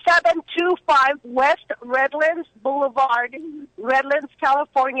 1725 West Redlands Boulevard, Redlands,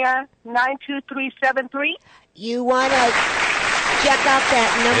 California, 92373. You want to check out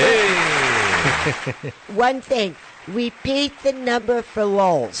that number? Hey. One thing, repeat the number for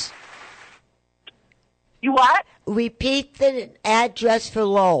Lowe's. You what? Repeat the address for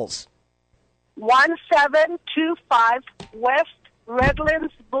Lowe's. 1725 West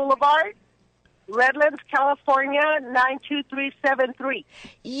Redlands Boulevard, Redlands, California, 92373.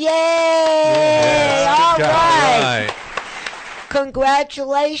 Yay! All right. Right.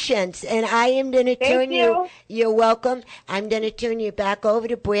 Congratulations. And I am going to turn you. You're welcome. I'm going to turn you back over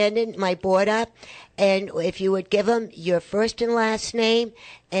to Brandon, my board up. And if you would give him your first and last name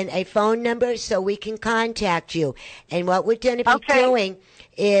and a phone number so we can contact you. And what we're going to be doing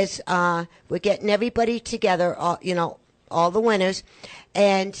is we're getting everybody together, all the winners.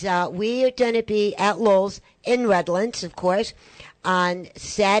 And we are going to be at Lowe's in Redlands, of course, on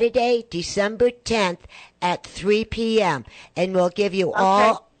Saturday, December 10th at 3 p.m. And we'll give you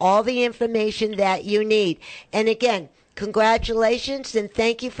all the information that you need. And again, congratulations and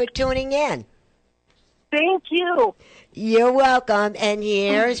thank you for tuning in. Thank you. You're welcome. And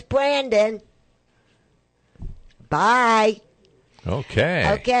here's Brandon. Bye. Okay.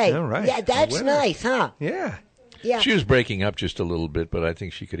 Okay. All right. Yeah, that's nice, huh? Yeah. Yeah. She was breaking up just a little bit, but I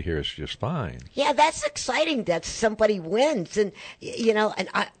think she could hear us just fine. Yeah, that's exciting that somebody wins. And, and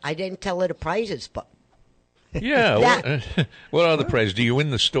I didn't tell her the prizes, but. Yeah. What are the prizes? Do you win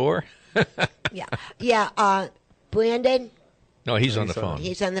the store? Yeah. Brandon? No, he's on the phone.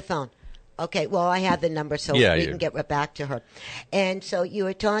 He's on the phone. Okay, well, I have the number, so we can get right back to her. And so you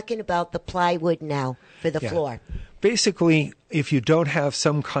were talking about the plywood now for the floor. Basically, if you don't have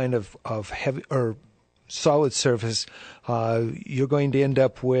some kind of heavy or solid surface, you're going to end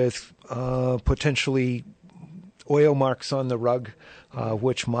up with potentially oil marks on the rug,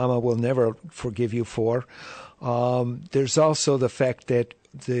 which Mama will never forgive you for. There's also the fact that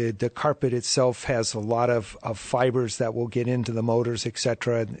the carpet itself has a lot of fibers that will get into the motors,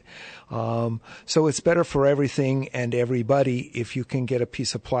 etc. So it's better for everything and everybody if you can get a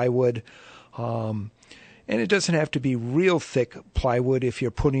piece of plywood. And And it doesn't have to be real thick plywood. If you're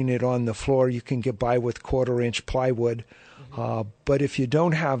putting it on the floor, you can get by with 1/4-inch plywood. But if you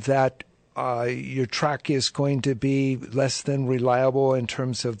don't have that, your track is going to be less than reliable in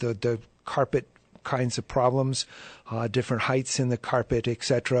terms of the carpet kinds of problems, different heights in the carpet,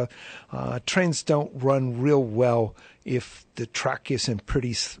 etc. Trains don't run real well if the track isn't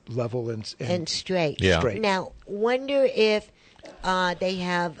pretty level and straight. Yeah. Straight. Now, wonder if they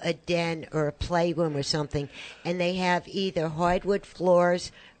have a den or a playroom or something, and they have either hardwood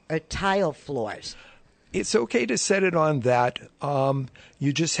floors or tile floors. It's okay to set it on that.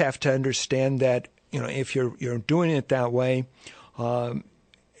 You just have to understand that, if you're doing it that way,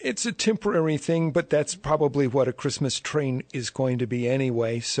 it's a temporary thing, but that's probably what a Christmas train is going to be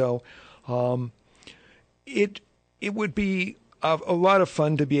anyway. So it would be a lot of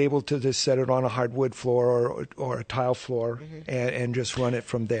fun to be able to just set it on a hardwood floor or a tile floor and just run it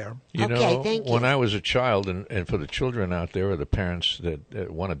from there. When I was a child, and for the children out there or the parents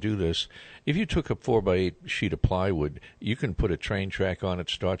that want to do this, if you took a 4x8 sheet of plywood, you can put a train track on it,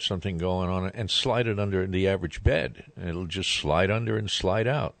 start something going on it, and slide it under the average bed. And it'll just slide under and slide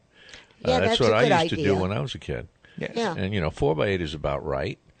out. Yeah, that's what I used to do when I was a kid. Yes. Yeah. And, 4x8 is about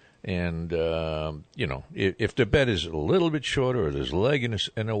right. And, if the bed is a little bit shorter or there's a leg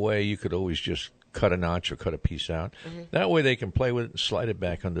in a way, you could always just cut a notch or cut a piece out. That way they can play with it and slide it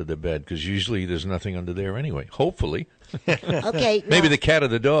back under the bed, because usually there's nothing under there anyway. Hopefully. Okay. Maybe the cat or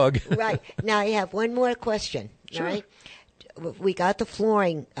the dog. Right. Now I have one more question. Sure. All right. We got the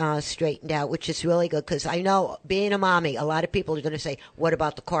flooring straightened out, which is really good, because I know, being a mommy, a lot of people are going to say, what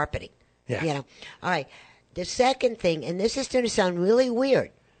about the carpeting? Yeah. All right. The second thing, and this is going to sound really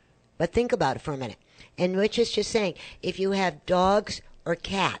weird, but think about it for a minute. And Rich is just saying, if you have dogs or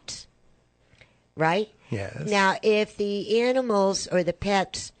cats, right? Yes. Now, if the animals or the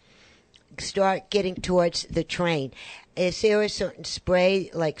pets start getting towards the train, is there a certain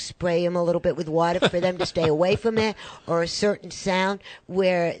spray, like spray them a little bit with water for them to stay away from it, or a certain sound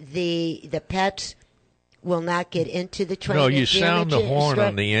where the pets will not get into the train? No, you sound the horn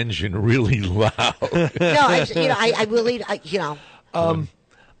on the engine really loud. No, I really,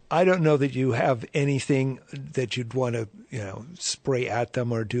 I don't know that you have anything that you'd want to, spray at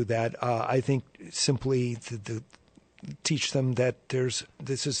them or do that. I think simply to teach them that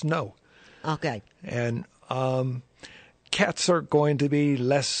this is no. Okay. And cats are going to be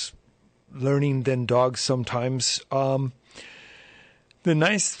less learning than dogs sometimes. The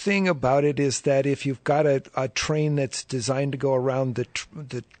nice thing about it is that if you've got a train that's designed to go around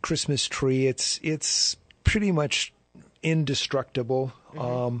the Christmas tree, it's pretty much indestructible.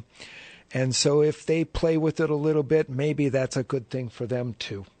 And so if they play with it a little bit, maybe that's a good thing for them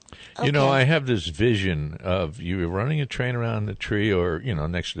too. Okay. I have this vision of you running a train around the tree or,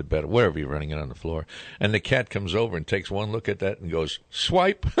 next to the bed, wherever you're running it on the floor, and the cat comes over and takes one look at that and goes,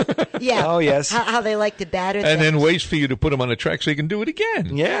 swipe. Yeah. Oh, yes. How they like to batter and things. then waits for you to put them on the track so you can do it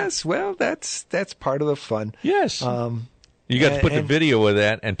again. Yes, well, that's part of the fun. Yes. You got to put the video of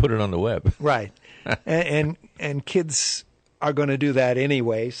that and put it on the web. Right. and kids are going to do that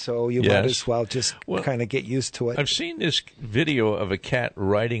anyway, so you might as well just kind of get used to it. I've seen this video of a cat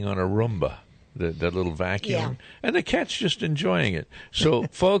riding on a Roomba, that little vacuum, and the cat's just enjoying it. So,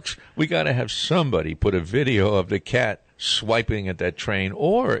 folks, we got to have somebody put a video of the cat swiping at that train,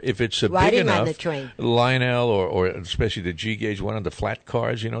 or if it's a big enough Lionel or especially the G gauge one of the flat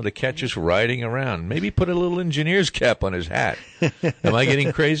cars, the cat just riding around. Maybe put a little engineer's cap on his hat. Am I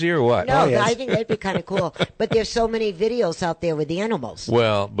getting crazy or what? No, I think that'd be kind of cool. But there's so many videos out there with the animals.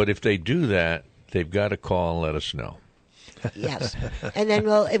 Well, but if they do that, they've got to call and let us know. Yes, and then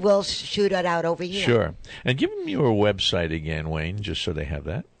we'll shoot it out over here. Sure, and give them your website again, Wayne, just so they have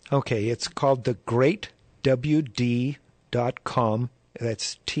that. Okay, it's called thegreatwd.com.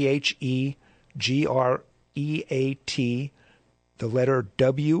 That's THEGREAT, the letter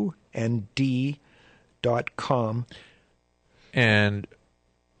W and D.com. And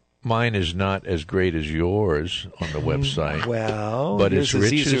mine is not as great as yours on the website. Well, but it's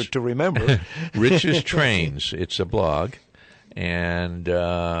easier to remember. Rich's Trains. It's a blog. And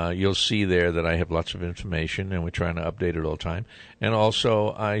you'll see there that I have lots of information, and we're trying to update it all the time. And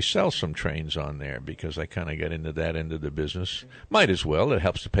also, I sell some trains on there because I kind of got into that end of the business. Might as well. It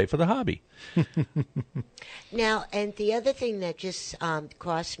helps to pay for the hobby. Now, and the other thing that just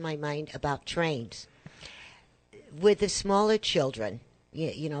crossed my mind about trains, with the smaller children,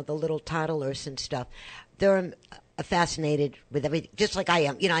 the little toddlers and stuff, they're fascinated with everything, just like I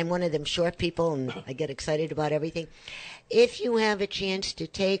am. I'm one of them short people, and I get excited about everything. If you have a chance to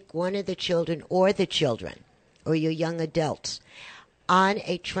take one of the children or your young adults on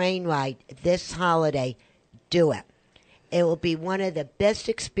a train ride this holiday, do it. It will be one of the best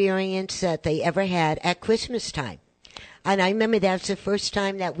experiences that they ever had at Christmas time. And I remember that's the first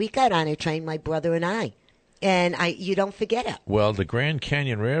time that we got on a train, my brother and I. And you don't forget it. Well, the Grand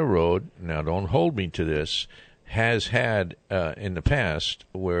Canyon Railroad, now don't hold me to this, has had in the past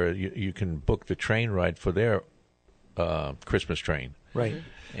where you can book the train ride for their Christmas train. Right.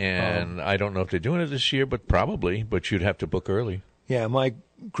 And I don't know if they're doing it this year, but probably. But you'd have to book early. Yeah, my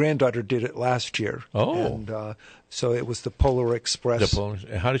granddaughter did it last year. Oh. And so it was the Polar Express.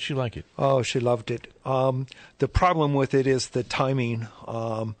 How did she like it? Oh, she loved it. The problem with it is the timing.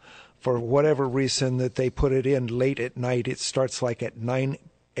 For whatever reason that they put it in late at night, it starts like at 9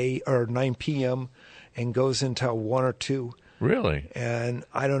 p.m. and goes until 1 or 2. Really? And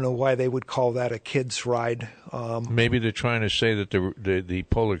I don't know why they would call that a kid's ride. Maybe they're trying to say that the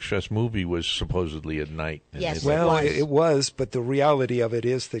Polar Express movie was supposedly at night. Yes, well, it was, but the reality of it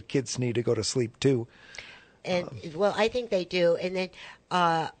is that kids need to go to sleep too. And well, I think they do. And then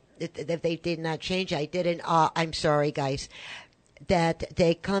if they did not change, I didn't. I'm sorry, guys. That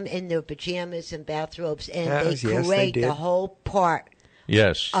they come in their pajamas and bathrobes and they create the whole part.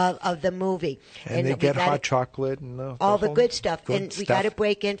 Yes. Of the movie. And they get hot chocolate and all the good stuff. And we got to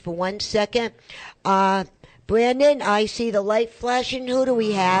break in for 1 second. Brandon, I see the light flashing. Who do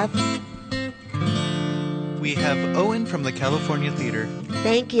we have? We have Owen from the California Theater.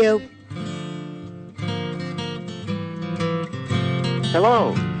 Thank you.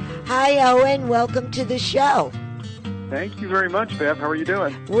 Hello. Hi, Owen. Welcome to the show. Thank you very much, Bev. How are you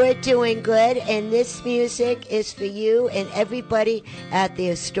doing? We're doing good, and this music is for you and everybody at the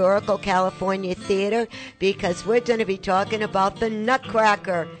Historical California Theater because we're going to be talking about the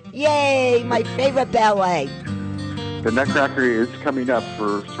Nutcracker. Yay, my favorite ballet. The Nutcracker is coming up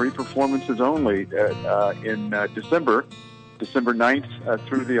for 3 performances only in December 9th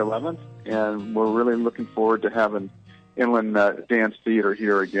through the 11th, and we're really looking forward to having Inland Dance Theater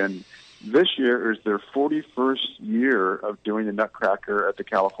here again. This year is their 41st year of doing the Nutcracker at the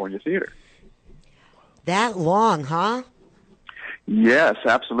California Theater. That long, huh? Yes,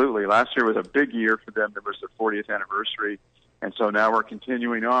 absolutely. Last year was a big year for them. It was their 40th anniversary. And so now we're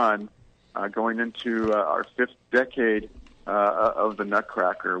continuing on, going into our 5th decade of the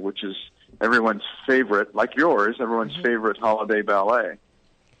Nutcracker, which is everyone's favorite, like yours, everyone's favorite holiday ballet.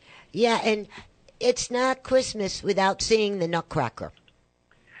 Yeah, and it's not Christmas without seeing the Nutcracker.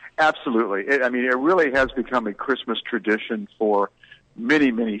 Absolutely. It really has become a Christmas tradition for many,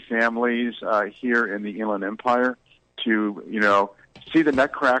 many families here in the Inland Empire to, see the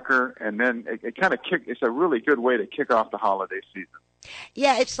Nutcracker, and then it's a really good way to kick off the holiday season.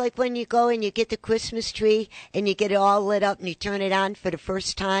 Yeah, it's like when you go and you get the Christmas tree and you get it all lit up and you turn it on for the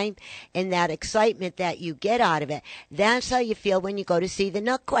first time, and that excitement that you get out of it, that's how you feel when you go to see the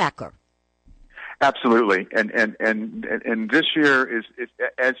Nutcracker. Absolutely, and this year is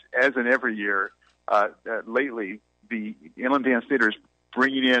as in every year. Lately, the Inland Dance Theater is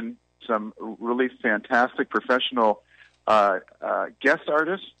bringing in some really fantastic professional guest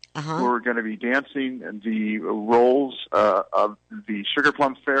artists who are going to be dancing the roles of the Sugar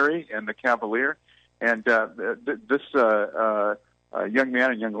Plum Fairy and the Cavalier, and this young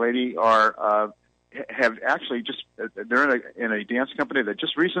man and young lady have actually they're in a dance company that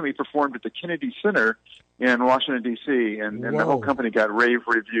just recently performed at the Kennedy Center in Washington, D.C., and the whole company got rave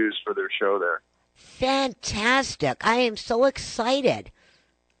reviews for their show there. Fantastic. I am so excited.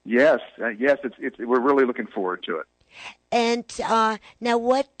 Yes, we're really looking forward to it. And now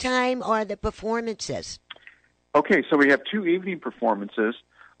what time are the performances? Okay, so we have 2 evening performances,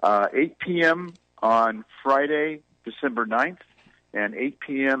 8 p.m. on Friday, December 9th, and 8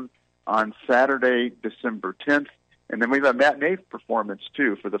 p.m. on Saturday, December 10th. And then we have a matinee performance,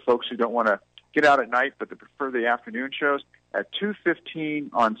 too, for the folks who don't want to get out at night but they prefer the afternoon shows at 2:15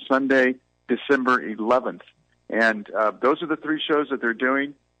 on Sunday, December 11th. And those are the 3 shows that they're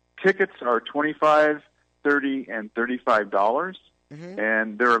doing. Tickets are $25, $30, and $35.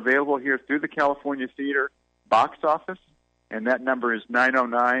 And they're available here through the California Theater box office. And that number is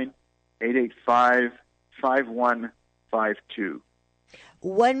 909-885-5152.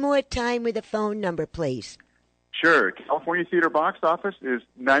 One more time with a phone number, please. Sure. California Theater box office is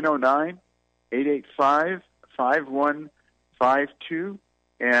 909-885-5152.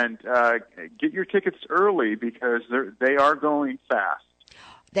 And get your tickets early because they are going fast.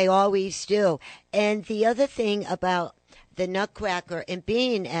 They always do. And the other thing about the Nutcracker and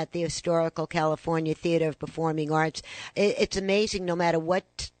being at the Historical California Theater of Performing Arts, it's amazing no matter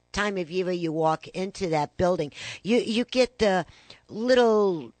what time of year you walk into that building, you get the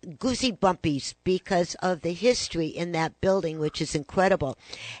little goosey bumpies because of the history in that building, which is incredible.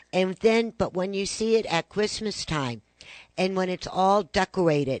 And then, but when you see it at Christmas time, and when it's all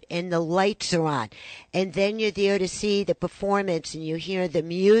decorated and the lights are on, and then you're there to see the performance and you hear the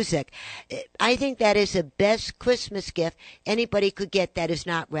music, I think that is the best Christmas gift anybody could get that is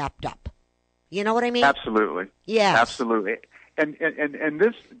not wrapped up. You know what I mean? Absolutely. Yeah. Absolutely. And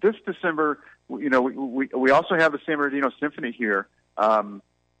this December, you know, we also have the San Bernardino Symphony here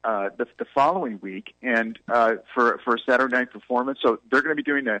the following week, and for a Saturday night performance. So they're going to be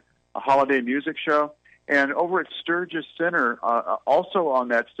doing a holiday music show. And over at Sturgis Center, also on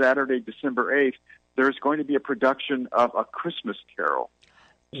that Saturday, December 8th, there's going to be a production of A Christmas Carol.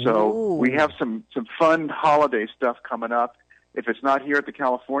 So we have some fun holiday stuff coming up. If it's not here at the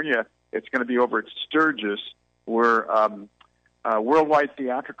California, it's going to be over at Sturgis, where Worldwide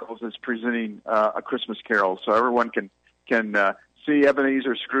Theatricals is presenting A Christmas Carol. So everyone can see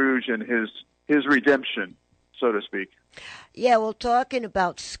Ebenezer Scrooge and his redemption, so to speak. Yeah, well, talking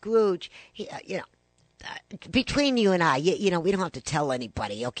about Scrooge, between you and I, we don't have to tell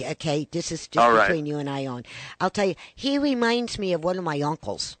anybody, okay? This is just all right. Between you and I on. I'll tell you, he reminds me of one of my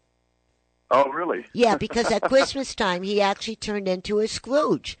uncles. Oh, really? Yeah, because at Christmas time, he actually turned into a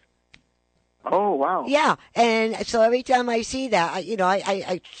Scrooge. Oh, wow. Yeah, and so every time I see that,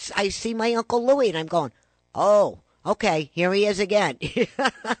 I see my Uncle Louie, and I'm going, oh, okay, here he is again.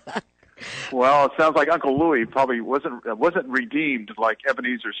 Well, it sounds like Uncle Louie probably wasn't redeemed like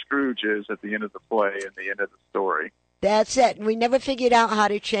Ebenezer Scrooge is at the end of the play and the end of the story. That's it. And we never figured out how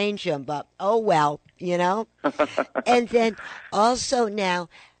to change him, but oh well, And then also now,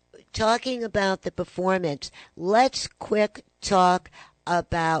 talking about the performance, let's quick talk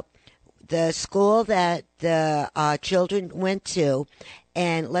about the school that the children went to,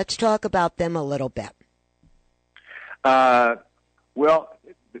 and let's talk about them a little bit. Well,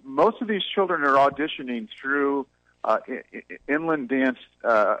 most of these children are auditioning through Inland Dance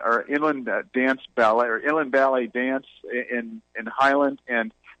or Inland Dance Ballet or Inland Ballet Dance in Highland,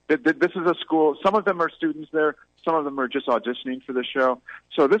 and this is a school. Some of them are students there. Some of them are just auditioning for the show.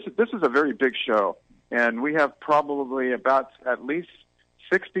 So this is a very big show, and we have probably about at least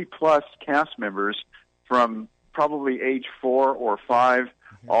 60 plus cast members from probably age 4 or 5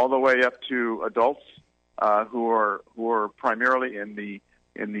 all the way up to adults who are primarily in the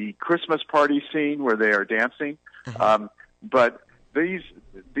Christmas party scene where they are dancing. But these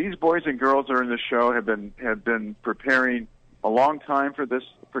boys and girls that are in the show have been preparing a long time for this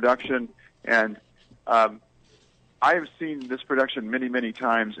production, and I have seen this production many, many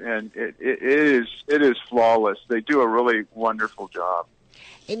times, and it is flawless. They do a really wonderful job.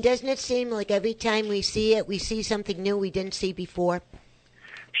 And doesn't it seem like every time we see it, we see something new we didn't see before?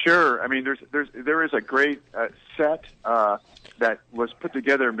 Sure. I mean, there is a great set that was put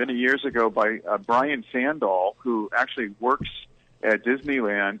together many years ago by Brian Sandahl, who actually works at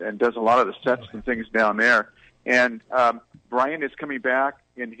Disneyland and does a lot of the sets and things down there. And Brian is coming back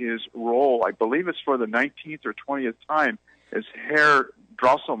in his role, I believe it's for the 19th or 20th time, as Herr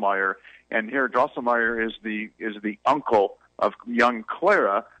Drosselmeyer. And Herr Drosselmeyer is the uncle of young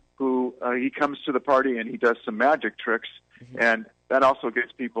Clara, who he comes to the party and he does some magic tricks, and that also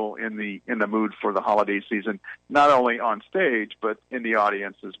gets people in the mood for the holiday season, not only on stage but in the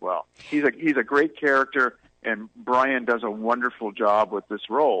audience as well. He's a great character, and Brian does a wonderful job with this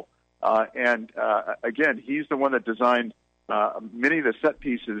role. And again, he's the one that designed many of the set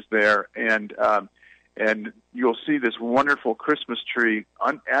pieces there, and you'll see this wonderful Christmas tree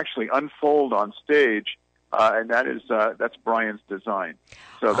actually unfold on stage. And that's Brian's design.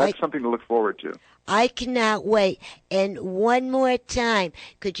 So that's something to look forward to. I cannot wait. And one more time,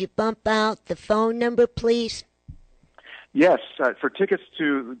 could you bump out the phone number, please? Yes, for tickets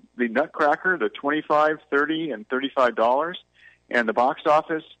to the Nutcracker, the $25, $30, and $35, and the box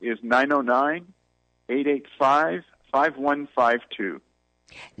office is 909-885-5152.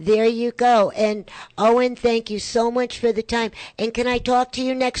 There you go. And Owen, thank you so much for the time. And can I talk to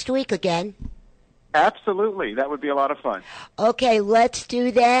you next week again? Absolutely. That would be a lot of fun. Okay, let's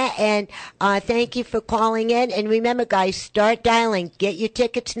do that. And thank you for calling in. And remember, guys, start dialing. Get your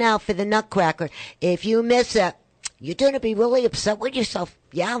tickets now for the Nutcracker. If you miss it, you're going to be really upset with yourself.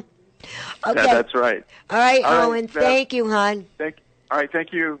 Yeah? Okay. Yeah, that's right. All right, Owen. Thank you, hon. All right,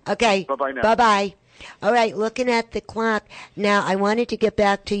 thank you. Okay. Bye-bye now. Bye-bye. All right, looking at the clock. Now, I wanted to get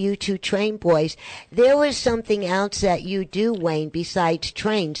back to you two train boys. There was something else that you do, Wayne, besides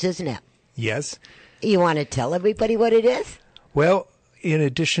trains, isn't it? Yes. You want to tell everybody what it is? Well, in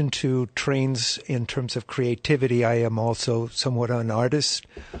addition to trains in terms of creativity, I am also somewhat an artist.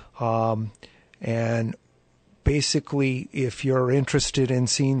 And basically, if you're interested in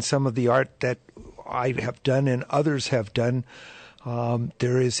seeing some of the art that I have done and others have done,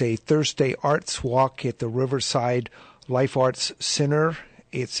 there is a Thursday Arts Walk at the Riverside Life Arts Center.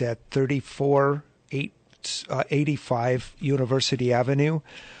 It's at 3485 University Avenue.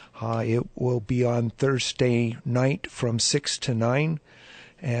 It will be on Thursday night from 6 to 9.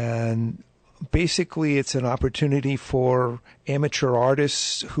 And basically, it's an opportunity for amateur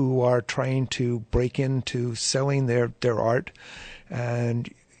artists who are trying to break into selling their art.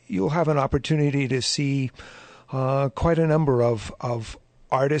 And you'll have an opportunity to see quite a number of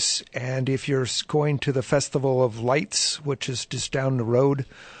artists. And if you're going to the Festival of Lights, which is just down the road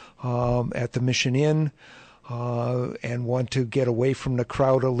at the Mission Inn, and want to get away from the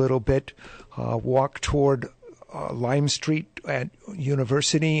crowd a little bit, walk toward Lime Street at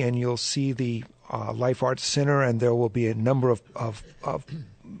University, and you'll see the Life Arts Center, and there will be a number of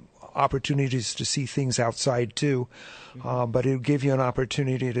opportunities to see things outside too. But it'll give you an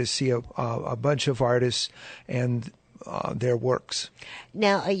opportunity to see a bunch of artists and their works.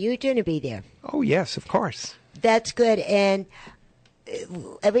 Now, are you going to be there? Oh, yes, of course. That's good. And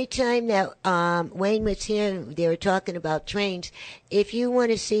every time that Wayne was here, they were talking about trains. If you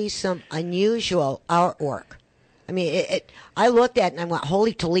want to see some unusual artwork, I mean, I looked at it and I went,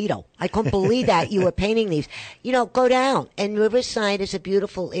 holy Toledo. I couldn't believe that you were painting these. You know, go down. And Riverside is a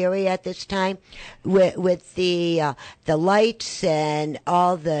beautiful area at this time with the lights and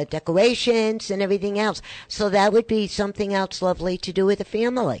all the decorations and everything else. So that would be something else lovely to do with a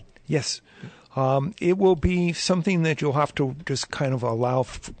family. Yes. It will be something that you'll have to just kind of allow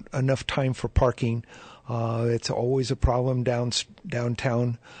enough time for parking. It's always a problem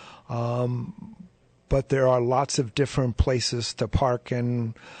downtown. But there are lots of different places to park,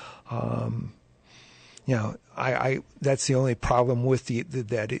 and that's the only problem with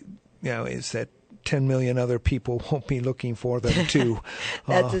that is that 10 million other people won't be looking for them too.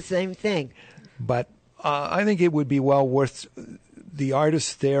 That's the same thing. But I think it would be well worth. The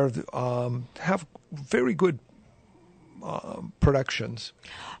artists there have very good productions.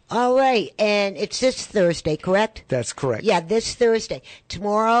 All right, and it's this Thursday, correct? That's correct. Yeah, this Thursday.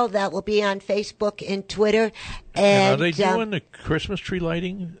 Tomorrow, that will be on Facebook and Twitter. And are they doing the Christmas tree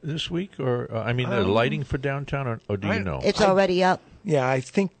lighting this week? Or the lighting for downtown, or do you know? It's already up. Yeah, I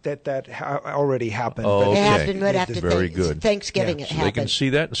think that already happened. Oh, okay. It happened right after Very good. Thanksgiving. Yeah. It so happened. they can see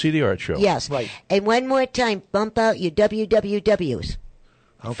that and see the art show. Yes. Right. And one more time, bump out your wwws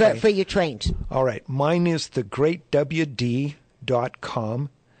for your trains. All right. Mine is thegreatwd.com.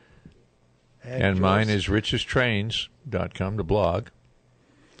 And mine is richesttrains.com, the blog.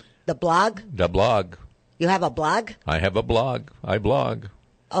 The blog? The blog. You have a blog? I have a blog. I blog.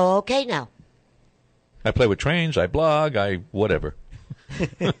 Oh, okay now. I play with trains. I blog. whatever.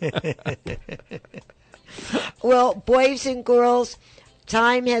 Well, boys and girls,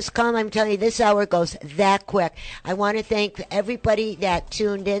 time has come. I'm telling you, this hour goes that quick. I want to thank everybody that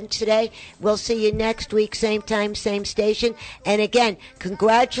tuned in today. We'll see you next week, same time, same station. And again,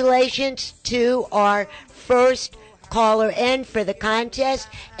 congratulations to our first caller in for the contest.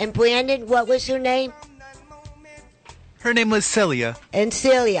 And Brandon, what was her name? Her name was Celia. And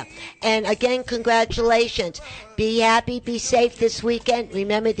Celia. And again, congratulations. Be happy, be safe this weekend.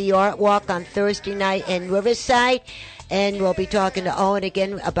 Remember the Art Walk on Thursday night in Riverside. And we'll be talking to Owen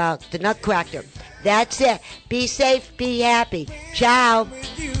again about the Nutcracker. That's it. Be safe, be happy. Ciao.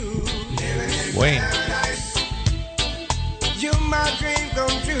 Wayne. You're my dream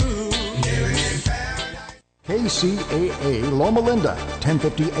come true. KCAA Loma Linda,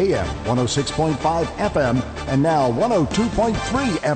 1050 AM, 106.5 FM, and now 102.3 FM.